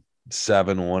 1-7,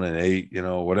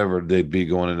 1-8? Whatever they'd be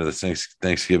going into the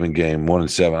Thanksgiving game,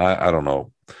 1-7. I don't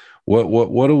know.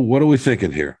 What are we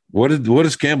thinking here? What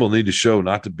does Campbell need to show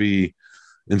not to be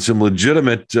in some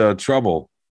legitimate trouble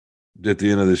at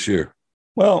the end of this year?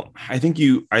 Well, I think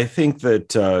that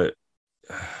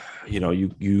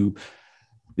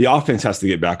the offense has to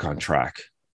get back on track.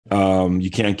 You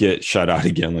can't get shut out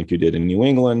again like you did in New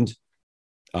England.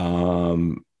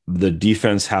 The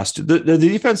defense has to. The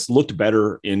defense looked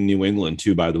better in New England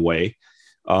too. By the way,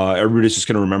 everybody's just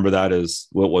going to remember that as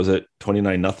what was it,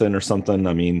 29-0 or something.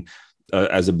 I mean,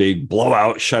 as a big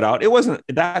blowout shutout. It wasn't.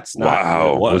 That's not.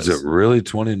 Wow. Was it really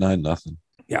 29-0?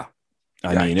 Yeah.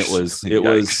 I mean, it was,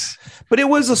 but it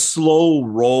was a slow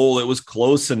roll. It was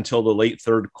close until the late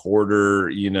third quarter,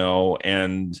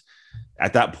 and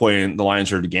at that point, the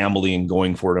Lions are gambling and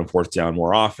going for it on fourth down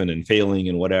more often and failing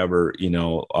and whatever,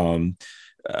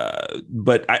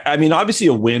 but I mean, obviously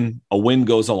a win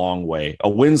goes a long way. A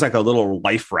win's like a little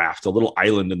life raft, a little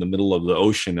island in the middle of the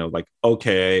ocean of like,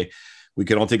 okay, we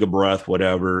can all take a breath,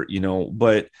 whatever,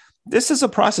 but this is a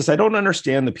process. I don't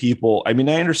understand the people. I mean,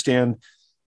 I understand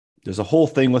there's a whole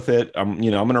thing with it. I'm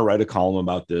going to write a column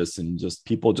about this, and just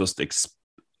people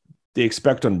they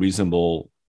expect unreasonable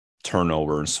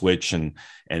turnover and switch and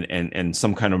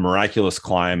some kind of miraculous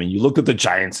climb. And you look at the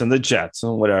Giants and the Jets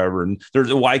and whatever, and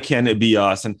why can't it be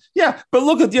us? And yeah, but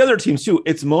look at the other teams too.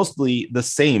 It's mostly the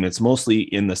same. It's mostly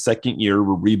in the second year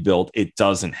we're rebuilt. It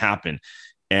doesn't happen.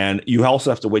 And you also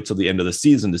have to wait till the end of the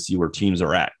season to see where teams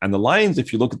are at. And the Lions,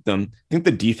 if you look at them, I think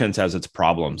the defense has its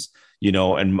problems.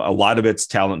 And a lot of it's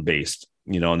talent based,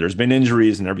 and there's been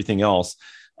injuries and everything else.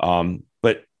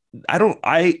 But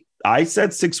I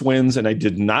said 6 wins, and I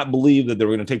did not believe that they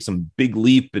were going to take some big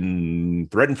leap and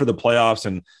threaten for the playoffs.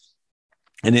 And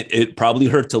it probably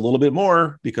hurts a little bit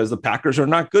more because the Packers are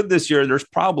not good this year. There's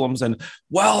problems. And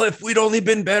if we'd only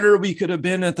been better, we could have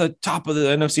been at the top of the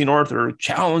NFC North or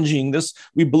challenging this.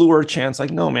 We blew our chance.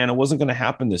 Like, no, man, it wasn't going to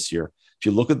happen this year. If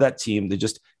you look at that team,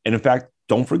 and in fact,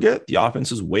 don't forget the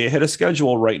offense is way ahead of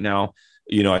schedule right now.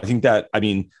 I think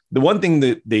the one thing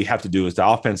that they have to do is the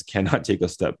offense cannot take a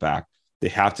step back. They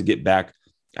have to get back.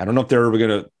 I don't know if they were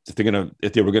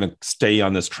going to stay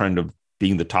on this trend of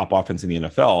being the top offense in the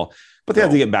NFL, but they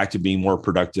have to get back to being more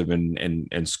productive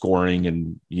and scoring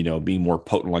and, being more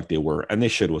potent like they were. And they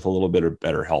should with a little bit of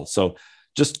better health. So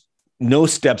just no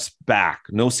steps back,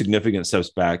 no significant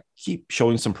steps back, keep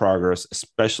showing some progress,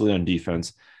 especially on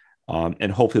defense.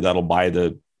 And hopefully that'll buy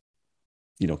the,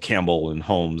 Campbell and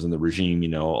Holmes and the regime,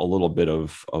 a little bit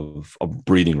of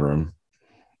breathing room.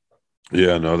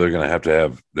 Yeah, no, they're going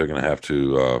to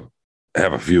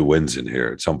have a few wins in here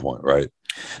at some point, right?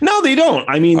 No, they don't.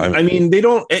 I mean, they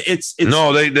don't. It's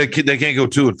no, they can't go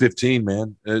 2-15,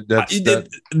 man.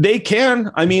 They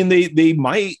can. I mean, they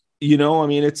might. You know, I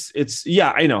mean, it's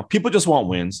yeah. I know people just want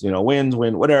wins. You know, win,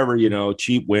 whatever. You know,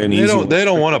 cheap win. They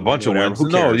don't want a bunch of wins.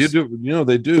 No, you do. You know,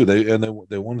 they do.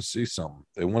 They want to see something.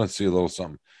 They want to see a little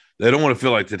something. They don't want to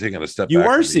feel like they're taking a step back. You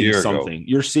are seeing something.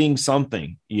 You're seeing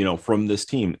something, you know, from this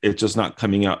team. It's just not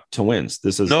coming out to wins.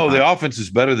 The offense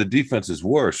is better. The defense is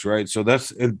worse, right? So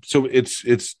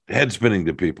it's head spinning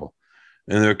to people,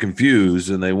 and they're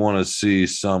confused, and they want to see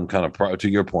some kind of to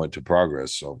your point, to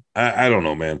progress. So I don't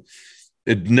know, man.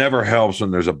 It never helps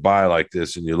when there's a bye like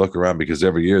this, and you look around, because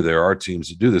every year there are teams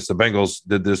that do this. The Bengals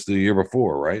did this the year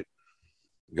before, right?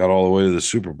 Got all the way to the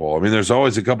Super Bowl. I mean, there's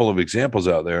always a couple of examples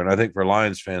out there, and I think for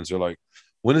Lions fans, they're like,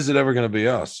 when is it ever going to be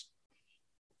us?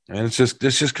 And it's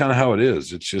just kind of how it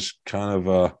is. It's just kind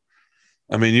of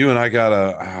I mean, you and I got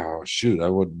I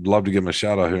would love to give him a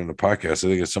shout out here in the podcast. I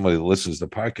think it's somebody that listens to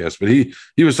the podcast, but he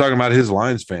was talking about his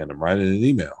Lions fandom, right, in an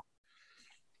email,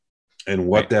 and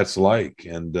what that's like.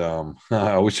 And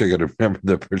I wish I could remember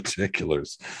the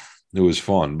particulars. It was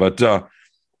fun, but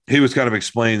he was kind of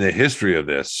explaining the history of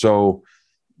this. So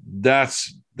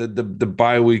that's the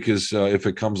bye week is if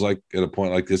it comes like at a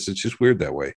point like this, it's just weird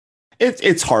that way.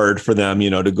 It's hard for them, you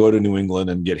know, to go to New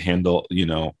England and get handled. You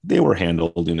know, they were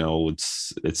handled. You know,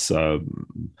 it's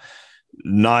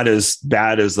not as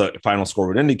bad as the final score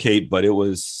would indicate, but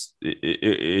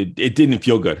it didn't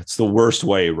feel good. It's the worst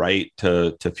way, right,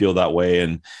 to feel that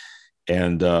way.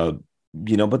 And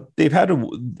you know, but they've had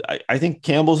to. I think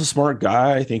Campbell's a smart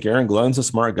guy. I think Aaron Glenn's a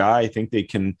smart guy. I think they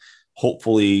can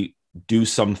hopefully do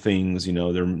some things. You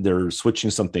know, they're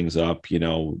switching some things up. You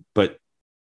know, but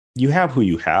you have who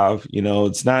you have. You know,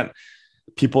 it's not.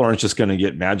 People aren't just going to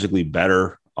get magically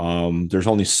better. There's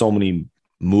only so many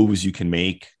moves you can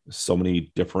make, so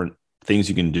many different things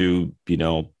you can do. You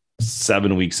know,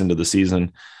 7 weeks into the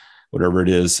season, whatever it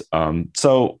is.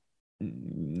 So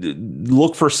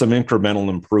look for some incremental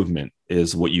improvement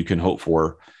is what you can hope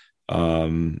for. I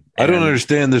don't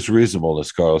understand this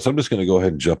reasonableness, Carlos. I'm just going to go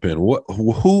ahead and jump in.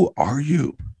 Who are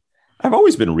you? I've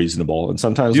always been reasonable, and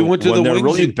sometimes when they're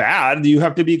really bad, you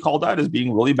have to be called out as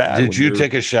being really bad. Did you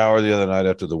take a shower the other night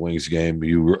after the Wings game?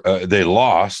 They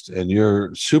lost, and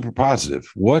you're super positive.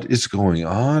 What is going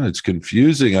on? It's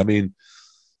confusing. I mean,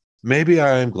 maybe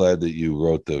I am glad that you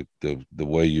wrote the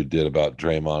way you did about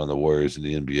Draymond and the Warriors in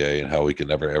the NBA and how we can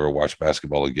never ever watch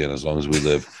basketball again as long as we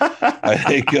live. I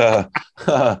think,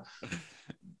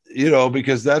 you know,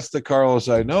 because that's the Carlos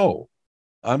I know.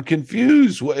 I'm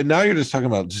confused. And now you're just talking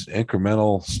about just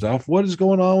incremental stuff. What is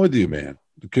going on with you, man?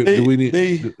 Do we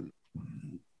need?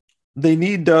 They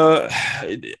need.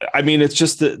 I mean, it's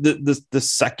just the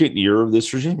second year of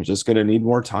this regime is just going to need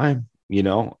more time, you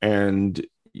know. And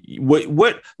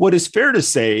what is fair to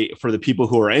say for the people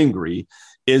who are angry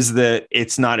is that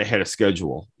it's not ahead of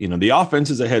schedule. You know, the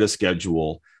offense is ahead of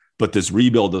schedule, but this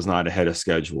rebuild is not ahead of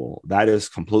schedule. That is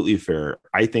completely fair.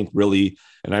 I think really,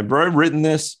 and I've written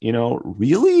this, you know,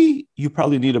 really, you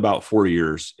probably need about 4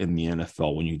 years in the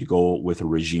NFL when you go with a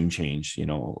regime change, you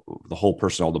know, the whole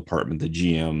personnel department, the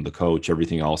GM, the coach,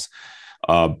 everything else.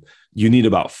 You need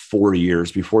about 4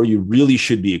 years before you really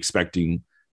should be expecting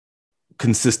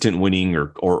consistent winning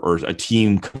or a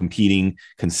team competing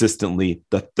consistently.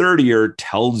 The third year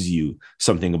tells you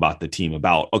something about the team,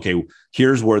 about, okay,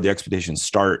 here's where the expectations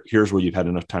start. Here's where you've had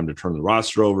enough time to turn the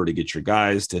roster over, to get your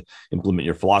guys to implement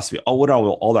your philosophy.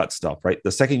 All that stuff, right?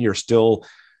 The second year, still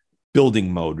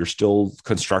building mode. You're still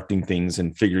constructing things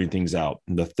and figuring things out.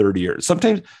 In the third year,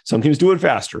 sometimes some teams do it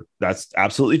faster. That's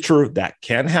absolutely true. That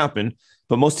can happen,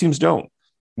 but most teams don't.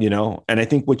 You know, and I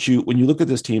think when you look at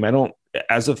this team,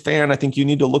 as a fan, I think you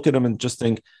need to look at them and just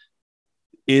think,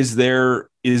 is there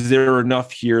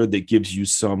enough here that gives you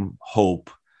some hope,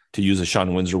 to use a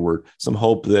Sean Windsor word, some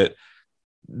hope that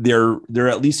there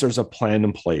at least there's a plan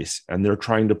in place and they're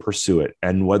trying to pursue it.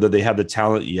 And whether they have the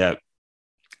talent yet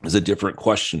is a different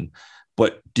question.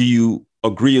 But do you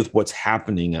agree with what's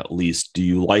happening? At least, do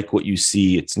you like what you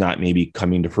see? It's not maybe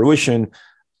coming to fruition,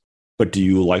 but do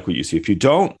you like what you see? If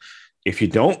you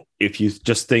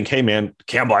just think, hey, man,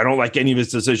 Campbell, I don't like any of his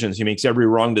decisions. He makes every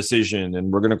wrong decision,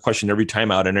 and we're going to question every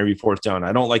timeout and every fourth down.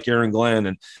 I don't like Aaron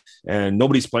Glenn, and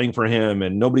nobody's playing for him,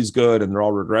 and nobody's good, and they're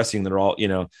all regressing. They're all, you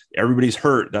know, everybody's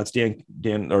hurt. That's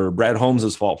Dan or Brad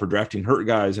Holmes' fault for drafting hurt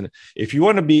guys. And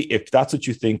if that's what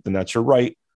you think, then that's your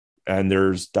right. And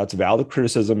that's valid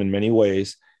criticism in many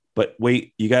ways. But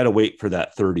wait, you got to wait for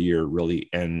that third year, really.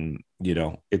 And, you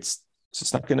know, it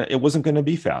wasn't going to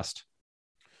be fast.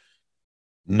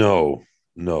 No,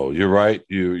 No, you're right.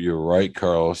 You're right,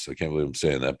 Carlos. I can't believe I'm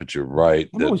saying that, but you're right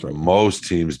I'm that always right. most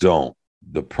teams don't.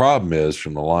 The problem is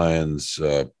from the Lions,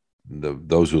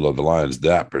 those who love the Lions,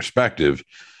 that perspective,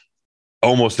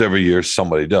 almost every year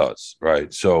somebody does,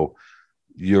 right? So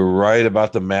you're right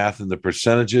about the math and the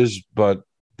percentages, but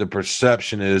the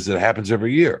perception is that it happens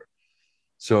every year.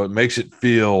 So it makes it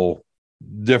feel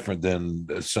different than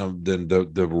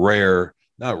the rare,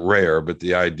 not rare, but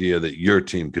the idea that your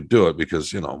team could do it,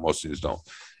 because most teams don't.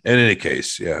 In any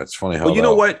case, yeah, it's funny how. Well, you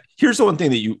know what? Here's the one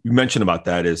thing that you mentioned about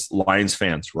that is Lions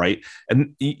fans, right?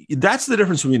 And that's the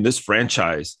difference between this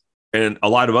franchise and a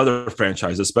lot of other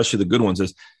franchises, especially the good ones,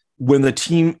 is when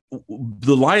the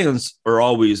Lions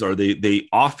they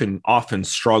often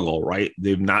struggle, right?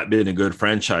 They've not been a good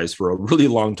franchise for a really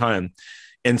long time.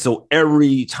 And so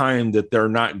every time that they're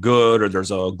not good or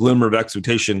there's a glimmer of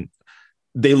expectation,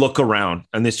 they look around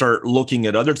and they start looking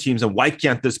at other teams and why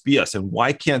can't this be us? And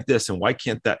why can't this? And why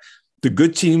can't that? The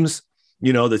good teams,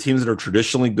 the teams that are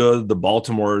traditionally good, the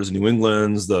Baltimores, New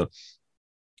England's, the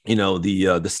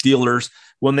Steelers,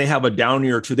 when they have a down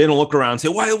year or two, they don't look around and say,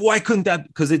 why couldn't that?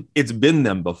 Because it's been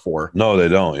them before. No, they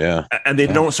don't. Yeah. And they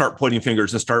don't start pointing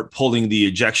fingers and start pulling the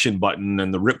ejection button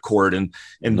and the ripcord and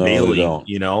No, bailing,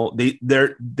 they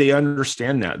they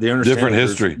understand that. They understand different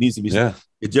history. Needs to be a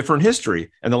different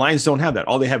history. And the Lions don't have that.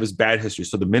 All they have is bad history.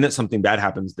 So the minute something bad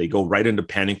happens, they go right into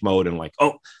panic mode and like,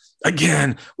 oh,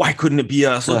 again, why couldn't it be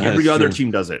us? Look, every other team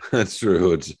does it. That's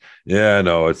true. It's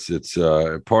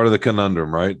part of the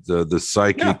conundrum, right? The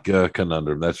psychic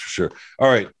conundrum. That's for sure. All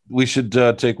right, we should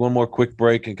take one more quick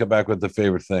break and come back with the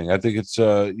favorite thing. I think it's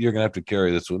you're gonna have to carry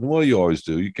this one. Well, you always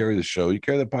do. You carry the show. You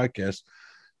carry the podcast.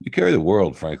 You carry the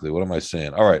world. Frankly, what am I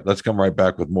saying? All right, let's come right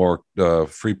back with more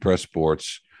Free Press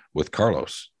Sports with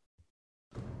Carlos.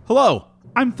 Hello.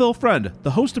 I'm Phil Friend,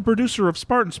 the host and producer of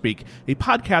Spartan Speak, a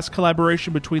podcast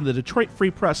collaboration between the Detroit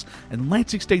Free Press and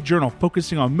Lansing State Journal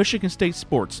focusing on Michigan State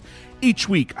sports. Each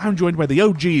week, I'm joined by the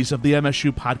OGs of the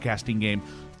MSU podcasting game,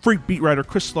 Free beat writer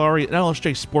Chris Laurie and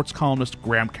LSJ sports columnist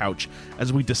Graham Couch,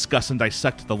 as we discuss and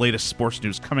dissect the latest sports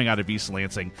news coming out of East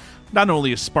Lansing. Not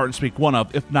only is Spartan Speak one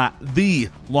of, if not the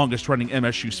longest-running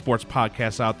MSU sports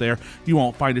podcasts out there, you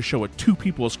won't find a show with two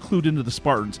people as clued into the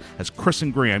Spartans as Chris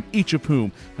and Graham, each of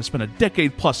whom have spent a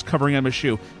decade-plus covering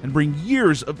MSU and bring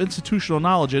years of institutional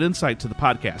knowledge and insight to the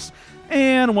podcast.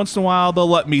 And once in a while, they'll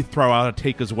let me throw out a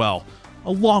take as well.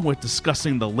 Along with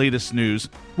discussing the latest news,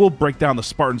 we'll break down the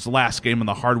Spartans' last game on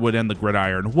the hardwood and the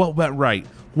gridiron. What went right?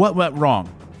 What went wrong?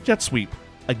 Jet sweep.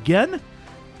 Again?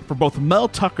 For both Mel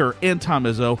Tucker and Tom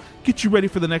Izzo, get you ready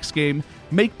for the next game,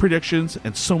 make predictions,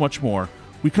 and so much more.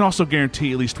 We can also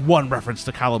guarantee at least one reference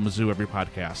to Kalamazoo every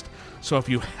podcast. So if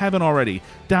you haven't already,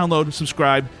 download,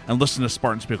 subscribe, and listen to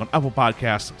Spartan Speak on Apple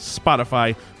Podcasts,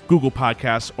 Spotify, Google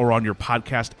Podcasts, or on your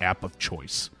podcast app of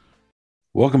choice.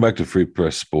 Welcome back to Free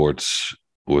Press Sports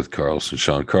with Carlos and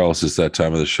Sean. Carlos, it's that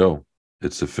time of the show.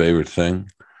 It's the favorite thing.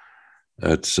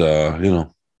 It's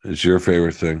it's your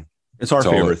favorite thing. It's our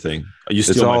favorite thing.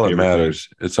 It's all that matters.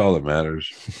 It's all that matters.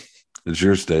 It's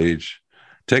your stage.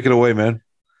 Take it away, man.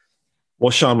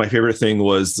 Well, Sean, my favorite thing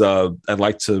was I'd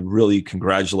like to really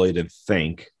congratulate and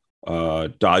thank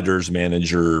Dodgers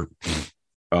manager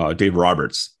Dave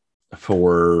Roberts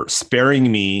for sparing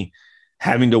me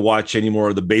having to watch any more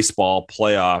of the baseball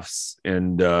playoffs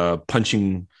and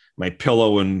punching my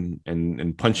pillow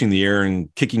and punching the air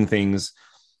and kicking things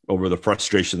over the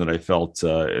frustration that I felt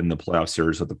in the playoff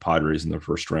series with the Padres in the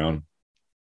first round.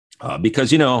 Because,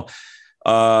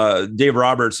 Dave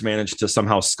Roberts managed to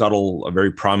somehow scuttle a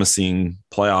very promising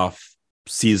playoff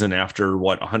season after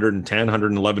 110,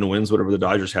 111 wins, whatever the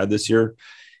Dodgers had this year.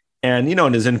 And,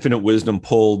 in his infinite wisdom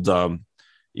pulled,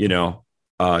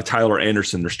 Tyler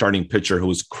Anderson, their starting pitcher, who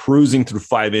was cruising through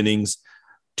 5 innings,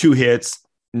 2 hits.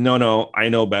 No, I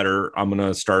know better. I'm going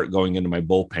to start going into my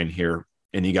bullpen here.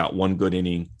 And he got 1 good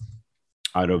inning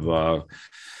out of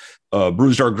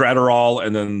Brusdar Graterol,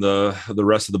 and then the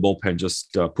rest of the bullpen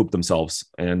just pooped themselves.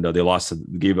 And they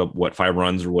gave up 5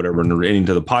 runs or whatever in the inning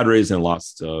to the Padres and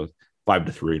lost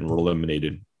 5-3 and were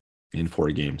eliminated in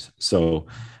 4 games. So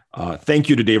thank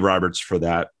you to Dave Roberts for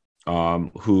that,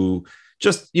 who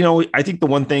just, I think the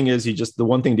one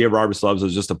thing Dave Roberts loves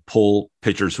is just to pull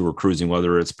pitchers who are cruising,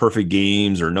 whether it's perfect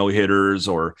games or no hitters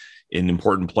or in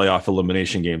important playoff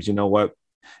elimination games. You know what?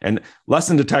 And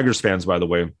lesson to Tigers fans, by the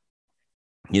way,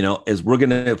 as we're going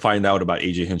to find out about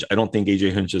AJ Hinch. I don't think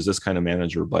AJ Hinch is this kind of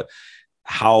manager, but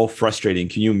how frustrating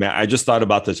can you I just thought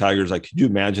about the Tigers. Like, could you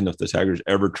imagine if the Tigers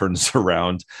ever turns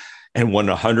around and won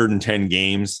 110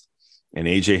 games and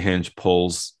AJ Hinch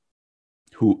pulls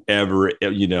whoever,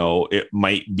 it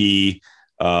might be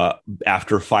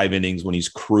after 5 innings when he's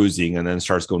cruising, and then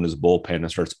starts going to his bullpen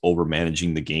and starts over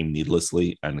managing the game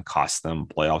needlessly and costs them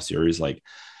playoff series. Like,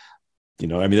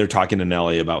 they're talking in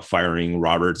LA about firing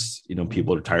Roberts.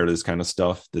 People are tired of this kind of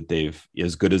stuff, that they've,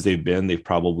 as good as they've been, they've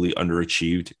probably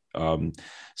underachieved.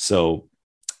 So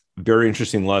very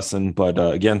interesting lesson. But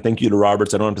again, thank you to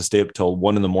Roberts. I don't have to stay up till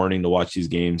 1 a.m. to watch these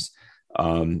games.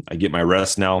 I get my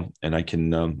rest now, and I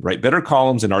can write better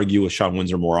columns and argue with Sean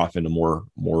Windsor more often and more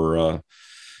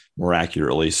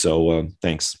accurately. So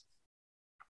thanks.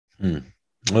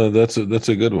 Well, that's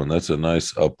a good one. That's a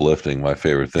nice uplifting. My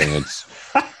favorite thing. It's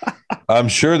I'm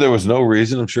sure there was no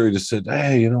reason. I'm sure he just said,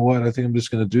 hey, you know what? I think I'm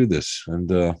just going to do this.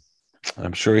 And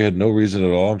I'm sure he had no reason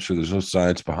at all. I'm sure there's no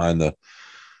science behind the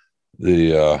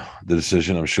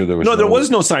decision. I'm sure there was there was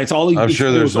no science. I'm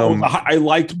sure there's no. I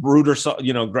liked Bruder,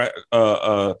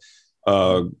 Grasner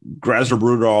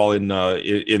Bruder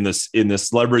in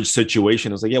this leverage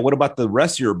situation. It's like, yeah, what about the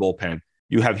rest of your bullpen?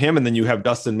 You have him, and then you have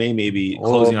Dustin May maybe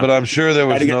closing. But I'm sure there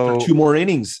was no 2 more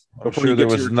innings. I'm sure there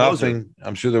was nothing.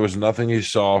 I'm sure there was nothing he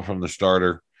saw from the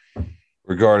starter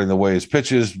regarding the way his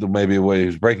pitches, maybe the way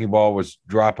his breaking ball was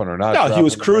dropping or not. No, he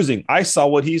was cruising. I saw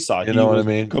what he saw. You know what I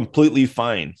mean? Completely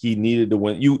fine. He needed to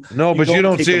win. But you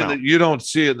don't see it. You don't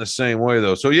see it in the same way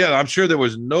though. So yeah, I'm sure there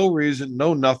was no reason,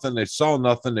 no nothing. They saw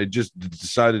nothing. They just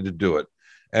decided to do it,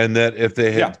 and that if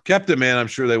they had kept him in, I'm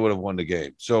sure they would have won the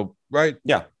game. So right?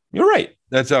 Yeah, you're right.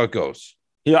 That's how it goes.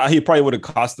 Yeah, he probably would have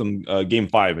cost them game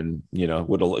 5, and he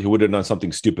would have done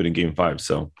something stupid in game 5.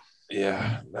 So.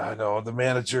 Yeah, I know the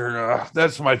manager.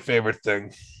 That's my favorite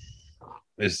thing.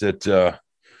 Is that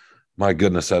my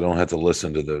goodness? I don't have to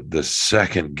listen to the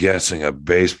second guessing of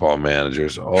baseball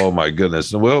managers. Oh my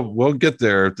goodness! And we'll get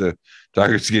there if the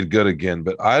Tigers get good again.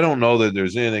 But I don't know that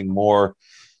there's anything more,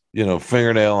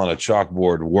 fingernail on a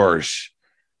chalkboard worse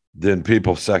than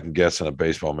people second guessing a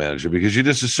baseball manager, because you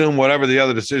just assume whatever the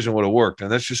other decision would have worked,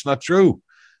 and that's just not true.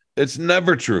 It's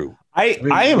never true. I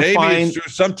am maybe fine. It's true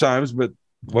sometimes, but.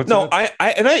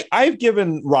 I've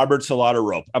given Roberts a lot of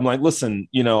rope. I'm like, listen,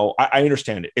 I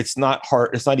understand it. It's not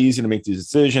hard. It's not easy to make these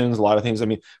decisions. A lot of things. I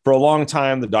mean, for a long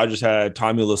time, the Dodgers had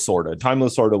Tommy Lasorda. Tommy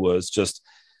Lasorda was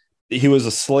he was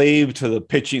a slave to the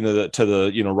pitching, to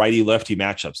the righty lefty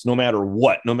matchups, no matter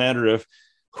what, no matter if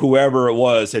whoever it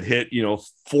was had hit,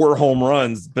 4 home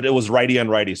runs, but it was righty on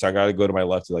righty. So I got to go to my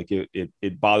lefty. Like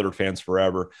it bothered fans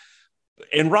forever.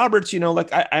 And Roberts,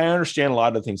 I understand a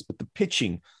lot of things, but the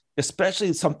pitching,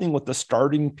 especially something with the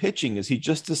starting pitching, is he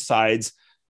just decides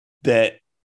that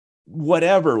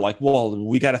whatever,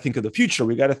 we got to think of the future.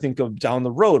 We got to think of down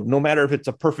the road, no matter if it's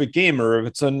a perfect game or if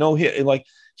it's a no hit,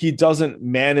 he doesn't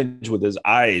manage with his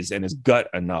eyes and his gut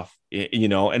enough,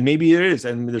 and maybe it is.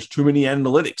 And there's too many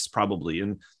analytics probably.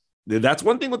 And that's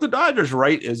one thing with the Dodgers,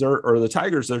 right? Or the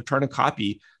Tigers, they're trying to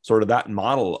copy sort of that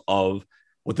model of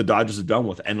what the Dodgers have done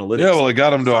with analytics. Yeah, well, it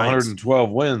got them to 112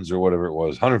 wins or whatever it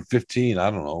was, 115. I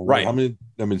don't know. Right. I mean,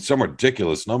 some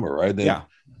ridiculous number, right?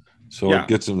 So it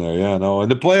gets them there. Yeah, no.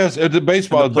 And the playoffs, the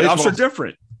playoffs are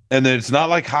different. And then it's not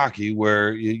like hockey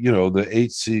where, the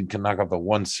 8 seed can knock out the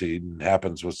 1 seed, and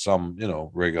happens with some,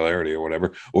 regularity or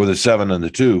whatever, or the 7 and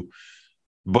the 2.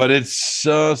 But it's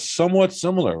somewhat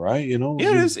similar, right? Yeah,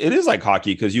 it is like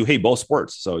hockey because you hate both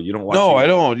sports. So you don't watch. No, I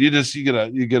don't. You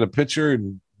get a pitcher,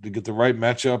 and to get the right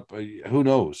matchup, who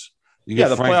knows? The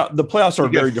playoffs are a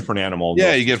very different animal.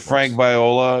 Yeah, you get Frank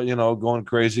Viola, going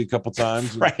crazy a couple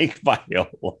times. Frank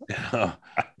Viola.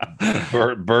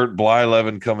 Bert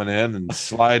Blyleven coming in and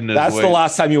sliding his That's way. the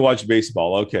last time you watched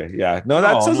baseball. Okay, yeah. No,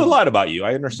 that says a lot about you.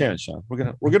 I understand, Sean.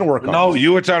 We're gonna work on. No,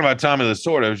 you were talking about Tommy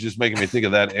Lasorda. It was just making me think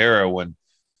of that era when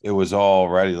it was all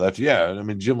righty lefty. Yeah, I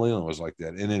mean Jim Leyland was like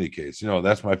that. In any case,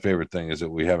 that's my favorite thing, is that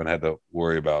we haven't had to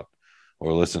worry about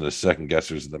or listen to second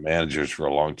guessers of the managers for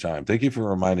a long time. Thank you for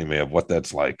reminding me of what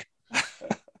that's like.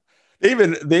 They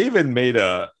even made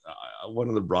one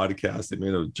of the broadcasts. They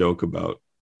made a joke about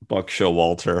Buck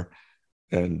Showalter,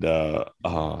 and I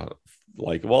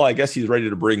guess he's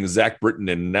ready to bring Zach Britton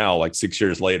in now, 6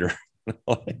 years later. That's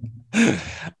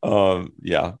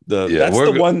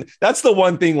the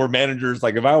one thing where managers,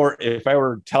 if I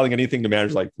were telling anything to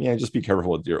managers, just be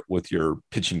careful with your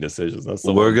pitching decisions.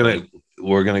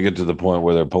 We're gonna get to the point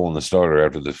where they're pulling the starter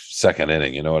after the 2nd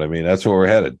inning. You know what I mean? That's where we're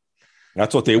headed.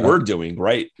 That's what they were doing,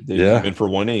 right? They came in for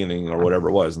 1 inning or whatever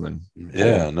it was, and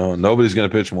then nobody's gonna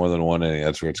pitch more than 1 inning.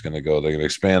 That's where it's gonna go. They're gonna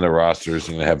expand the rosters.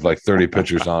 They're gonna have 30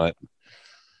 pitchers on it.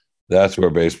 That's where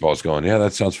baseball's going. Yeah,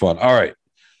 that sounds fun. All right.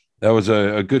 That was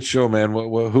a good show, man.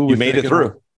 Who you made it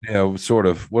through? Yeah, sort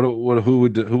of.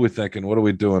 Who we thinking? What are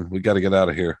we doing? We got to get out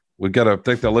of here. We got to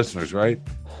thank the listeners, right?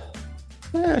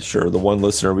 Yeah, sure. The one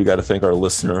listener. We got to thank our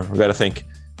listener. We got to thank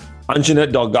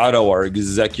Anjanette Delgado, our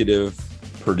executive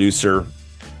producer.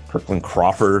 Kirkland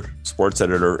Crawford, sports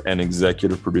editor and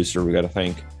executive producer. We got to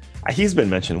thank. He's been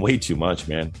mentioned way too much,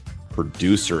 man.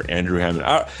 Producer Andrew Hammond.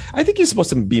 I think he's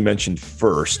supposed to be mentioned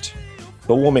first,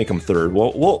 but we'll make him third.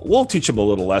 We'll teach him a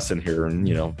little lesson here, and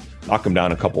knock him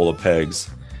down a couple of pegs.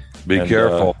 Be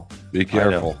careful. Be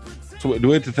careful. So, do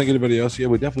we have to thank anybody else? Yeah,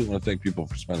 we definitely want to thank people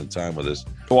for spending time with us.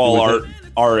 Well,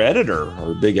 our editor,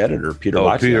 our big editor, Peter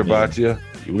Baccia. Peter Baccia.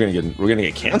 We're gonna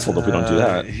get canceled if we don't do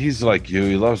that. He's like you.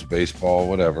 He loves baseball.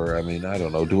 Whatever. I mean, I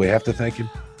don't know. Do we have to thank him?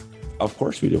 Of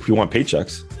course we do. If we want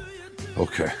paychecks.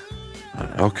 Okay.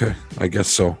 I guess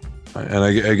so. And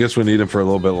I guess we need him for a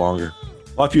little bit longer.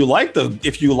 Well, if you liked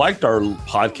our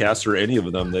podcast or any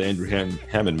of them that Andrew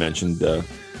Hammond mentioned, go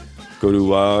to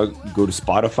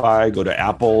Spotify, go to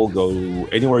Apple, go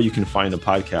anywhere you can find a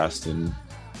podcast and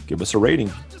give us a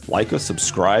rating. Like us,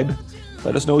 subscribe.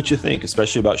 Let us know what you think,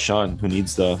 especially about Sean, who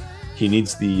needs the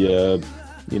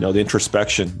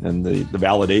introspection and the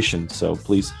validation. So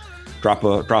please drop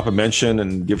a mention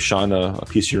and give Sean a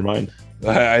piece of your mind.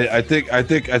 I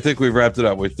think we've wrapped it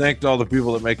up. We thanked all the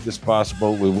people that make this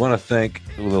possible. We want to thank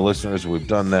the listeners. We've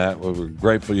done that. We're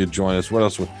grateful you join us. What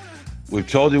else? We've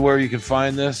told you where you can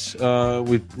find this.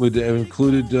 We've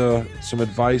included some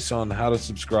advice on how to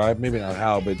subscribe. Maybe not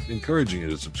how, but encouraging you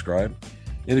to subscribe.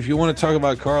 And if you want to talk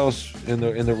about Carlos in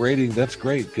the rating, that's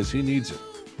great because he needs it.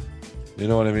 You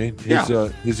know what I mean?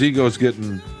 His ego's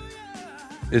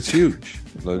it's huge.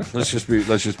 Let's just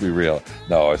be real.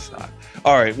 No, it's not.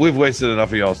 All right, we've wasted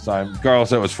enough of y'all's time.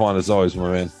 Carlos, that was fun as always,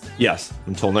 my man. Yes.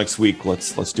 Until next week,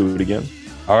 let's do it again.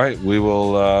 All right, we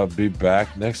will be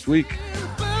back next week.